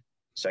getting my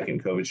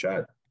second COVID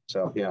shot.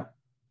 So yeah.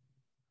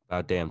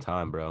 About damn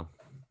time, bro.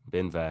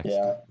 Been vaxxed.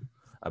 Yeah.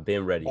 I've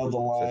been ready. On the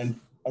line.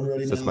 I'm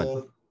ready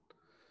now.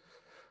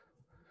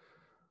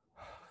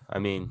 I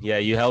mean, yeah,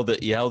 you held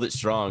it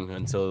strong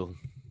until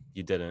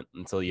you didn't.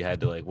 Until you had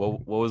to like.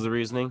 What was the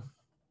reasoning?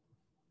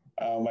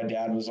 My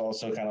dad was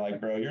also kind of like,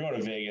 bro, you're going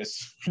to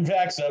Vegas.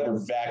 Vax up or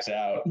vax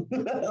out.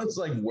 I was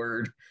like,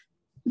 word.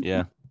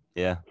 Yeah.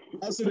 Yeah.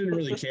 I also didn't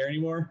really care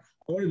anymore.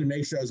 I wanted to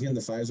make sure I was getting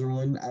the Pfizer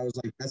one. I was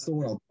like, that's the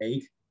one I'll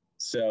take.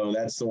 So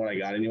that's the one I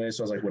got anyway.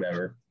 So I was like,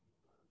 whatever.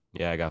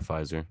 Yeah, I got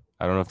Pfizer.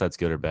 I don't know if that's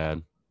good or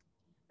bad.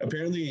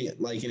 Apparently,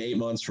 like in 8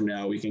 months from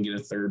now, we can get a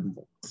third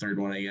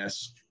one, I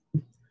guess.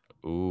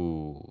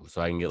 Ooh,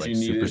 so I can get like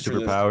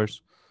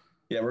superpowers.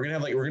 Yeah, we're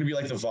gonna be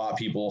like the Vought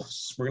people.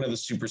 We're gonna have the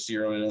super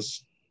serum in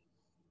us.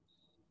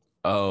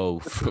 Oh,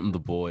 from The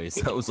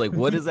Boys. I was like,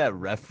 what is that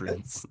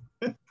reference?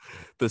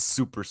 The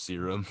super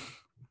serum.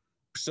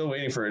 Still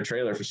waiting for a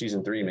trailer for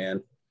season 3,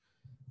 man.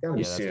 Yeah,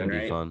 that's gonna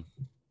be fun.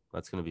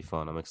 That's gonna be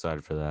fun. I'm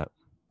excited for that.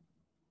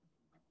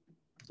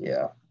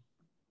 Yeah.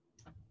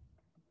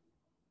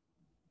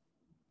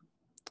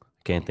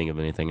 Can't think of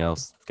anything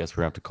else. Guess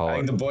we're gonna have to call it. I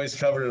think the boys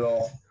covered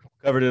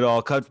it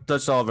all.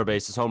 Touched all of our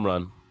bases. Home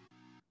run.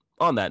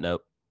 On that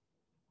note,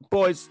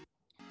 boys,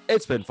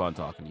 it's been fun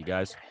talking to you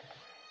guys.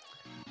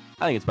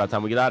 I think it's about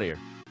time we get out of here.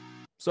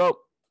 So,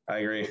 I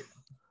agree.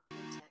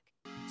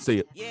 See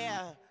ya.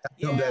 Yeah.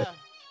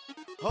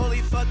 Holy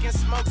fucking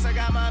smokes, I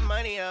got my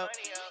money up.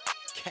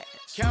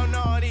 Counting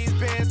all these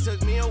bands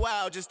took me a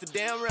while just to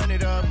damn run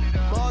it up.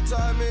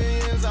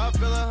 Multi-millions, I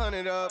feel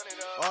 100 up.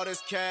 All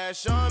this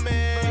cash on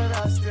me,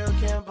 but I still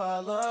can't buy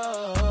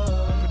love.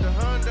 Put the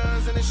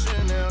Hondas in the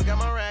Chanel, got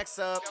my racks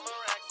up.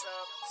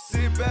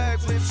 Sit back,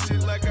 flip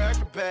shit like an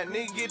acrobat,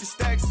 nigga get the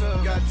stacks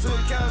up. Got 2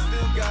 accounts,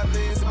 still got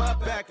millions in my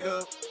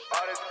backup.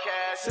 All this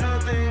cash,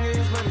 everything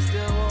is money,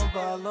 still won't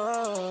buy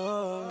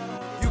love.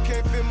 You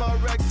can't fit my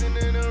racks in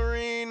an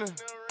arena.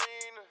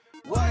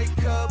 White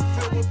cup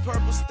filled with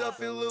purple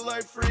stuff, it look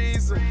like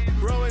freezer.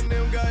 Growing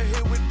them got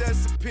hit with that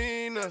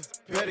subpoena.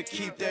 Better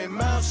keep their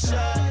mouth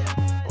shut,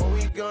 or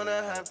we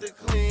gonna have to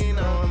clean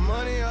up.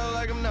 Money out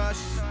like I'm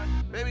nauseous.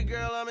 Baby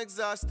girl, I'm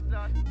exhausted.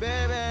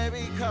 Baby,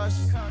 be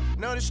cautious.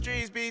 Know the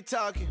streets be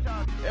talking.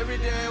 Every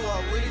day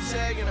walk with a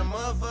check and I'm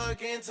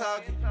motherfucking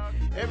talking.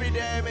 Every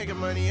day making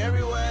money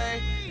every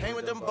way. Hang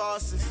with them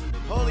bosses.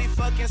 Holy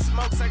fucking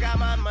smokes, I got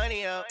my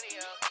money up.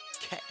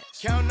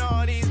 Counting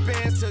all these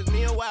bands took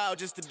me a while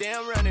just to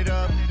damn run it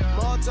up.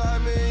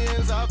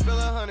 Multi-millions, I feel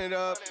 100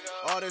 up.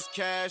 All this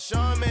cash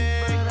on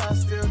me, but I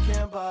still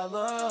can't buy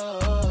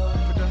love.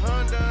 Put the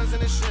Hondas in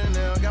the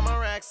Chanel, got my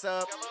racks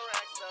up.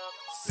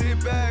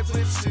 Sit back,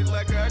 flip shit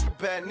like an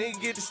acrobat,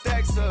 nigga get the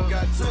stacks up.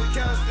 Got 2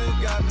 accounts,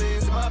 still got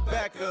millions in my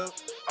backup.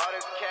 All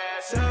this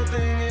cash,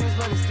 everything is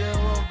money, still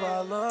won't buy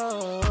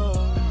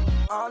love.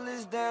 All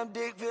this damn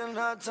dick feeling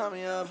her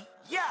tummy up.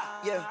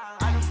 Yeah,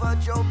 I done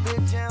fucked your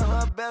bitch and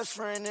her best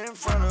friend in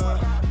front of her.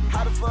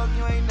 How the fuck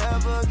you ain't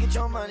never get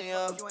your money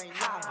up?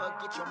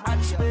 I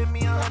just spent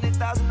me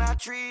 100,000, I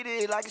treat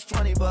it like it's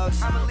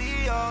 $20. I'm a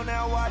Leo,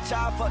 now watch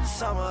out for the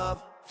summer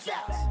up.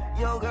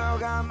 Yo girl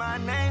got my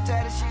name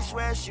tatted, she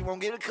swears she won't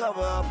get a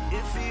cover up.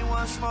 If he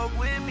want smoke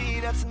with me,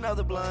 that's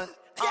another blunt.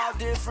 All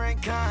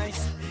different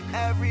kinds,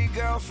 every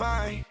girl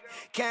fine.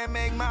 Can't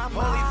make my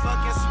holy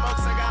fucking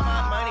smokes, I got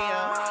my money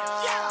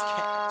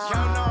up.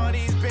 Counting all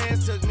these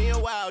bands took me a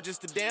while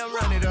just to damn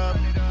run it up.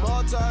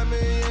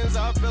 Multi-millions,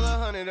 I feel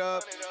 100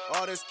 up.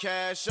 All this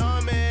cash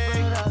on me,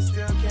 but I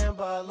still can't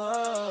buy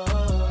love.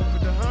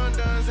 Put the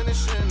Hondas in the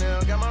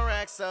Chanel, got my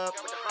racks up.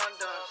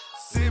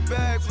 Sit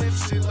back, flip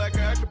shit like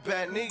an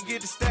acrobat, nigga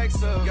get the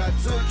stacks up. Got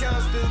 2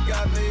 accounts, still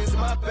got millions in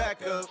my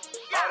backup.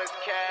 All this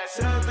cash,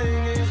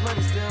 everything is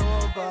money, still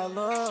won't buy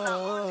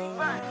love.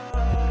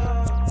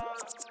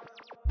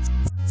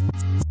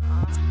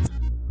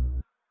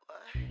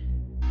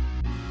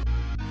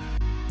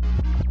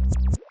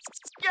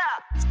 Yeah.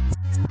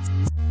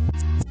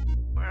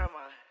 Where am I?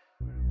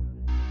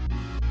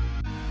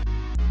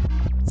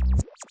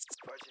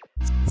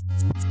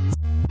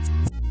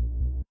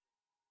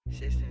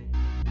 16.